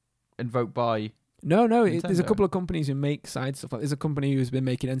way invoked by... No, there's a Nintendo? couple of companies who make side stuff. Like, there's a company who's been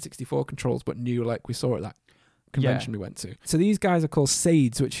making N64 controls, but new, like we saw at that convention we went to. So these guys are called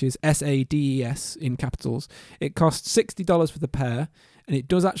Sades, which is SADES in capitals. It costs $60 for the pair, and it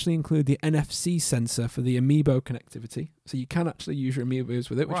does actually include the NFC sensor for the Amiibo connectivity. So you can actually use your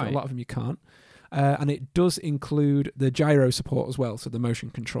Amiibos with it, which a lot of them you can't. And it does include the gyro support as well, so the motion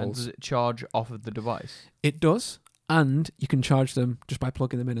And controls. does it charge off of the device? It does, and you can charge them just by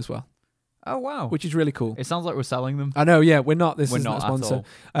plugging them in as well. Oh, wow. which is really cool. It sounds like we're selling them. I know, yeah, we're not. This We're isn't a not at sponsor.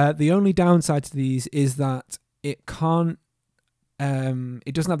 all. The only downside to these is that it can't.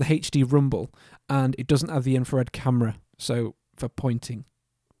 It doesn't have the HD rumble, and it doesn't have the infrared camera. So for pointing,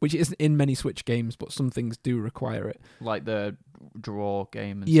 which isn't in many Switch games, but some things do require it. Like the draw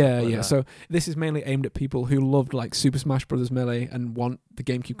game and Yeah, stuff like yeah. that. So this is mainly aimed at people who loved like Super Smash Bros. Melee and want the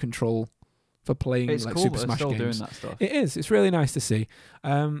GameCube control for playing it's like cool Super that they're Smash still games. doing that stuff. It is. It's really nice to see.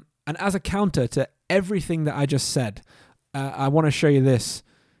 And as a counter to everything that I just said, I want to show you this,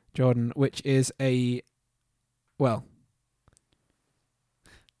 Jordan, which is an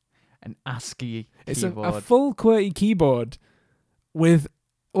ASCII it's keyboard. a full QWERTY keyboard with,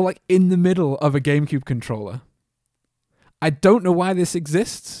 or like in the middle of a GameCube controller. I don't know why this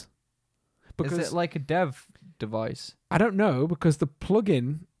exists. Because Is it like a dev device? I don't know, because the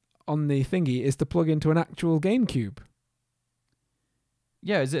plug-in on the thingy is to plug into an actual GameCube.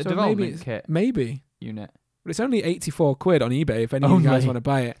 Yeah, is it a So development kit Maybe. unit? But it's only £84 on eBay if any of you guys Only. want to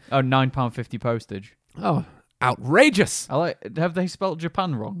buy it. Oh, £9.50 postage. Oh, outrageous. Have they spelled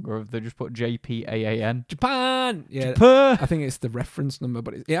Japan wrong, or have they just put JPAAN? Japan! Yeah, Japan! I think it's the reference number,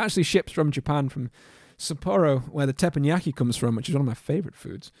 but it actually ships from Japan, from Sapporo, where the teppanyaki comes from, which is one of my favourite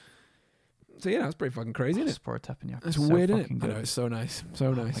foods. So yeah, that's pretty fucking crazy, isn't it? Sapporo teppanyaki. It's so weird, isn't it? fucking I good. know, it's so nice.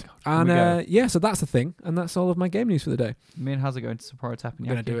 So nice. God. And Here we go. yeah, so that's the thing, and that's all of my game news for the day. Me and Haz are going to Sapporo teppanyaki. We're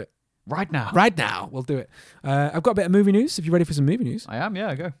going to do it. Right now. Right now, we'll do it. I've got a bit of movie news, if you're ready for some movie news. I am,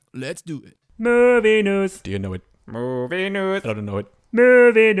 yeah, go. Let's do it. Movie news. Do you know it? Movie news. I don't know it.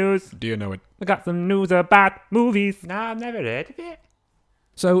 Movie news. Do you know it? I got some news about movies. Nah, I've never heard of it.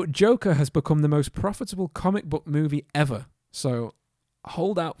 So Joker has become the most profitable comic book movie ever. So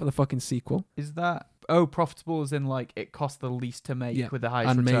hold out for the fucking sequel. Is that... profitable as in, like, it cost the least to make Yeah, with the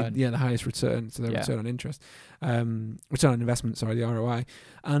highest and return. made the highest return, so the Yeah. return on interest, return on investment, sorry, the ROI.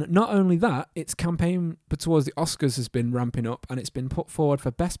 And not only that, its campaign towards the Oscars has been ramping up, and it's been put forward for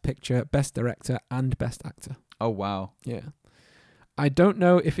Best Picture, Best Director, and Best Actor. Oh, wow. Yeah. I don't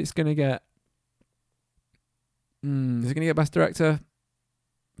know if it's going to get... is it going to get Best Director?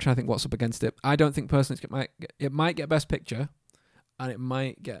 I'm trying to think what's up against it. I don't think personally it might get Best Picture, and it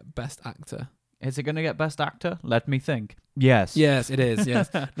might get Best Actor. Is it going to get Best Actor? Let me think. Yes. Yes, it is, yes.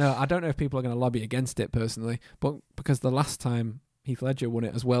 No, I don't know if people are going to lobby against it personally, but because the last time Heath Ledger won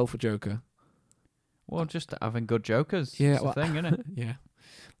it as well for Joker. Well, just having good jokers. Yeah, It's a thing, isn't it? Yeah.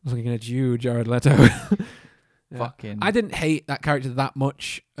 Looking at you, Jared Leto. Yeah. Fucking... I didn't hate that character that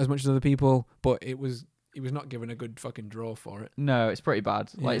much as other people, but it was not given a good fucking draw for it. No, it's pretty bad.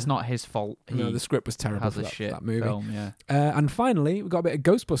 Like, Yeah. it's not his fault. No, He the script was terrible has for a that, shit that movie. film, yeah. And finally, we've got a bit of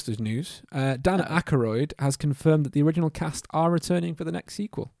Ghostbusters news. Dan Aykroyd has confirmed that the original cast are returning for the next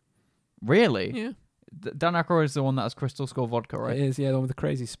sequel. Really? Yeah. Dan Aykroyd is the one that has Crystal Skull vodka, right? It is, yeah, the one with the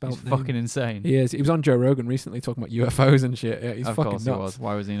crazy spelt He's name. fucking insane. He is. He was on Joe Rogan recently talking about UFOs and shit. Yeah, he's Of fucking course nuts. he was.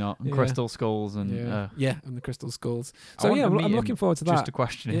 Why was he not? And Yeah. Crystal Skulls and... Yeah, and the crystal skulls. I So want yeah, to meet I'm him looking forward to just that. to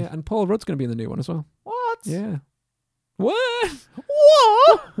question Yeah, him. and Paul Rudd's going to be in the new one as well. What? Yeah. What?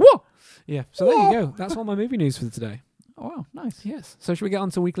 What? Yeah. So there you go. That's all my movie news for today. Oh, wow, nice. Yes. So should we get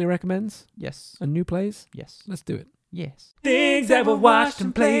on to weekly recommends Yes. and new plays? Yes. Let's do it. Yes. Things ever watched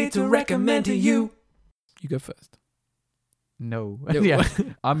and played to recommend to you. You go first. No. No. Yeah.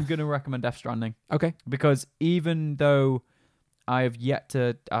 I'm going to recommend Death Stranding. Okay. Because even though I have yet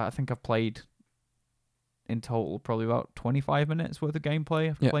to... I think I've played in total probably about 25 minutes worth of gameplay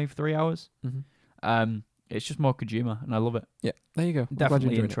after Yeah. playing for 3 hours. Mm-hmm. It's just more Kojima, and I love it. Yeah. There you go. I'm glad you Definitely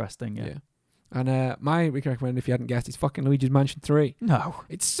enjoyed it. interesting, yeah. And my weekly recommend, if you hadn't guessed, is fucking Luigi's Mansion 3. No.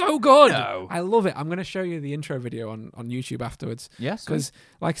 It's so good. No. I love it. I'm going to show you the intro video on YouTube afterwards. Yes. Because,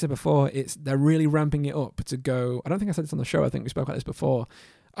 like I said before, they're really ramping it up to go. I don't think I said this on the show. I think we spoke about this before.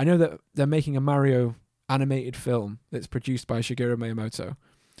 I know that they're making a Mario animated film that's produced by Shigeru Miyamoto,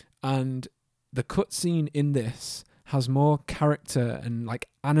 and the cutscene in this has more character and like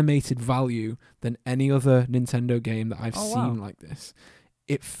animated value than any other Nintendo game that I've seen like this.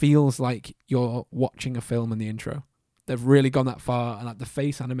 It feels like you're watching a film in the intro. They've really gone that far, and like the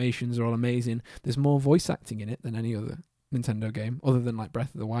face animations are all amazing. There's more voice acting in it than any other Nintendo game, other than like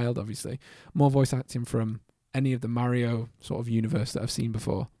Breath of the Wild, obviously. More voice acting from any of the Mario sort of universe that I've seen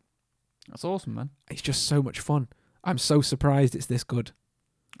before. That's awesome, man. It's just so much fun. I'm so surprised it's this good.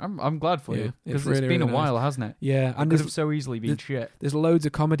 I'm glad for Yeah, you. it's Because really, it's been really a while, hasn't it? Yeah, And and could there's, have so easily been shit. there's loads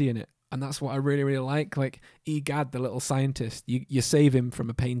of comedy in it, and that's what I really, really like. Like Egad, the little scientist, you save him from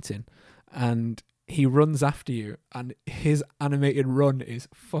a painting, and he runs after you, and his animated run is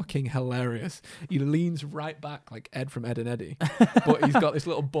fucking hilarious. He leans right back like Ed from Ed and Eddie, but he's got this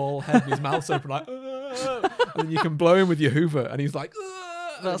little ball head and his mouth's open like, and then you can blow him with your Hoover, and he's like,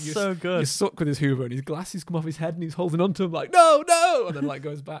 That's You so good. You're stuck with his Hoover, and his glasses come off his head, and he's holding onto him like, no, and then like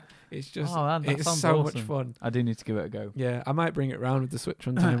goes back. It's just, Oh, man, that it's sounds so awesome. much fun. I do need to give it a go. Yeah, I might bring it round with the Switch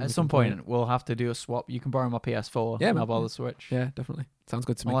one time. At some point, we'll have to do a swap. You can borrow my PS4. Yeah, and man. I'll borrow the Switch. Yeah, definitely. Sounds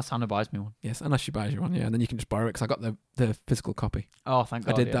good to me. Unless Hannah buys me one. Yes, unless she buys you one, yeah, and then you can just borrow it because I got the physical copy. Oh, thank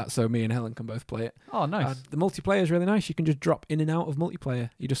God. I did yeah. that so me and Helen can both play it. Oh, nice. And the multiplayer is really nice. You can just drop in and out of multiplayer.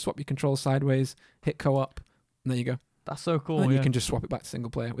 You just swap your controls sideways, hit co-op, and there you go. That's so cool. And then yeah. you can just swap it back to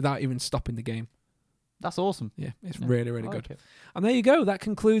single player without even stopping the game. That's awesome. Yeah, it's Yeah, really, really I good. like it. And there you go. That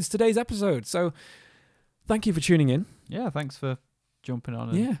concludes today's episode. So thank you for tuning in. Yeah, thanks for jumping on.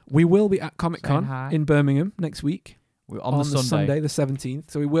 And Yeah, we will be at Comic Saying Con hi. in Birmingham next week. We're on the Sunday. the 17th.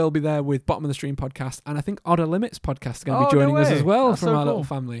 So we will be there with Bottom of the Stream podcast, and I think Odder Limits podcast are going to be Oh, no joining us way. as well That's from so our little cool.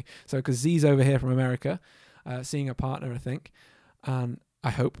 family. So because Z's over here from America, seeing a partner, I think, and I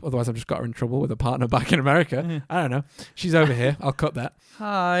hope. Otherwise, I've just got her in trouble with a partner back in America. I don't know. She's over here. I'll cut that.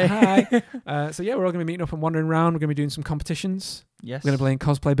 Hi. Hi. So yeah, we're all going to be meeting up and wandering around. We're going to be doing some competitions. Yes. We're going to play in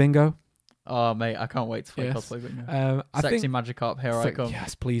cosplay bingo. Oh, mate, I can't wait to play Yes. cosplay bingo. I Sexy think Magikarp, here I come.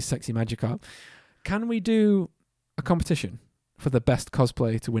 Yes, please, sexy Magikarp. Can we do a competition for the best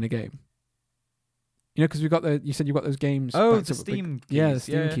cosplay to win a game? You know, because you said you've got those games. Oh, backed the up with Steam keys. Yeah, the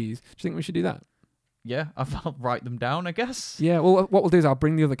Steam yeah. keys. Do you think we should do that? Yeah, I'll write them down, I guess. Yeah. Well, what we'll do is I'll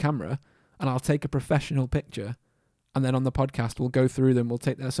bring the other camera and I'll take a professional picture, and then on the podcast we'll go through them. We'll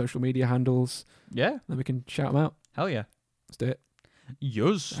take their social media handles, Yeah, and we can shout them out. hell yeah. Let's do it.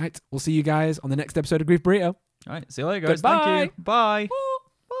 Yes. All right. We'll see you guys on the next episode of Grief Burrito. All right, see you later, guys. Goodbye. Thank you. Bye.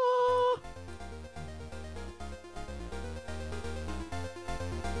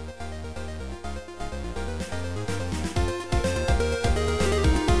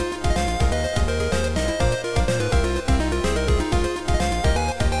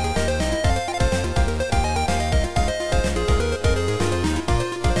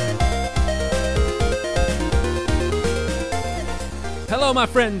 Hello, my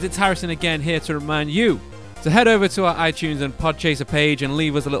friends. It's Harrison again, here to remind you to head over to our iTunes and Podchaser page and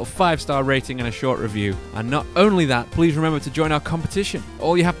leave us a little 5-star rating and a short review. And not only that, please remember to join our competition.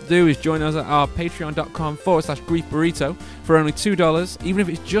 All you have to do is join us at our patreon.com/griefburrito for only $2, even if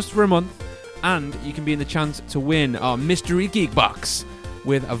it's just for a month. And you can be in the chance to win our Mystery Geek Box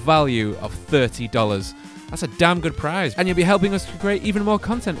with a value of $30. That's a damn good prize. And you'll be helping us to create even more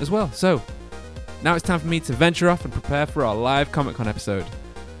content as well. So, now it's time for me to venture off and prepare for our live Comic-Con episode.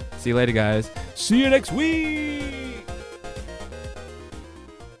 See you later, guys. See you next week!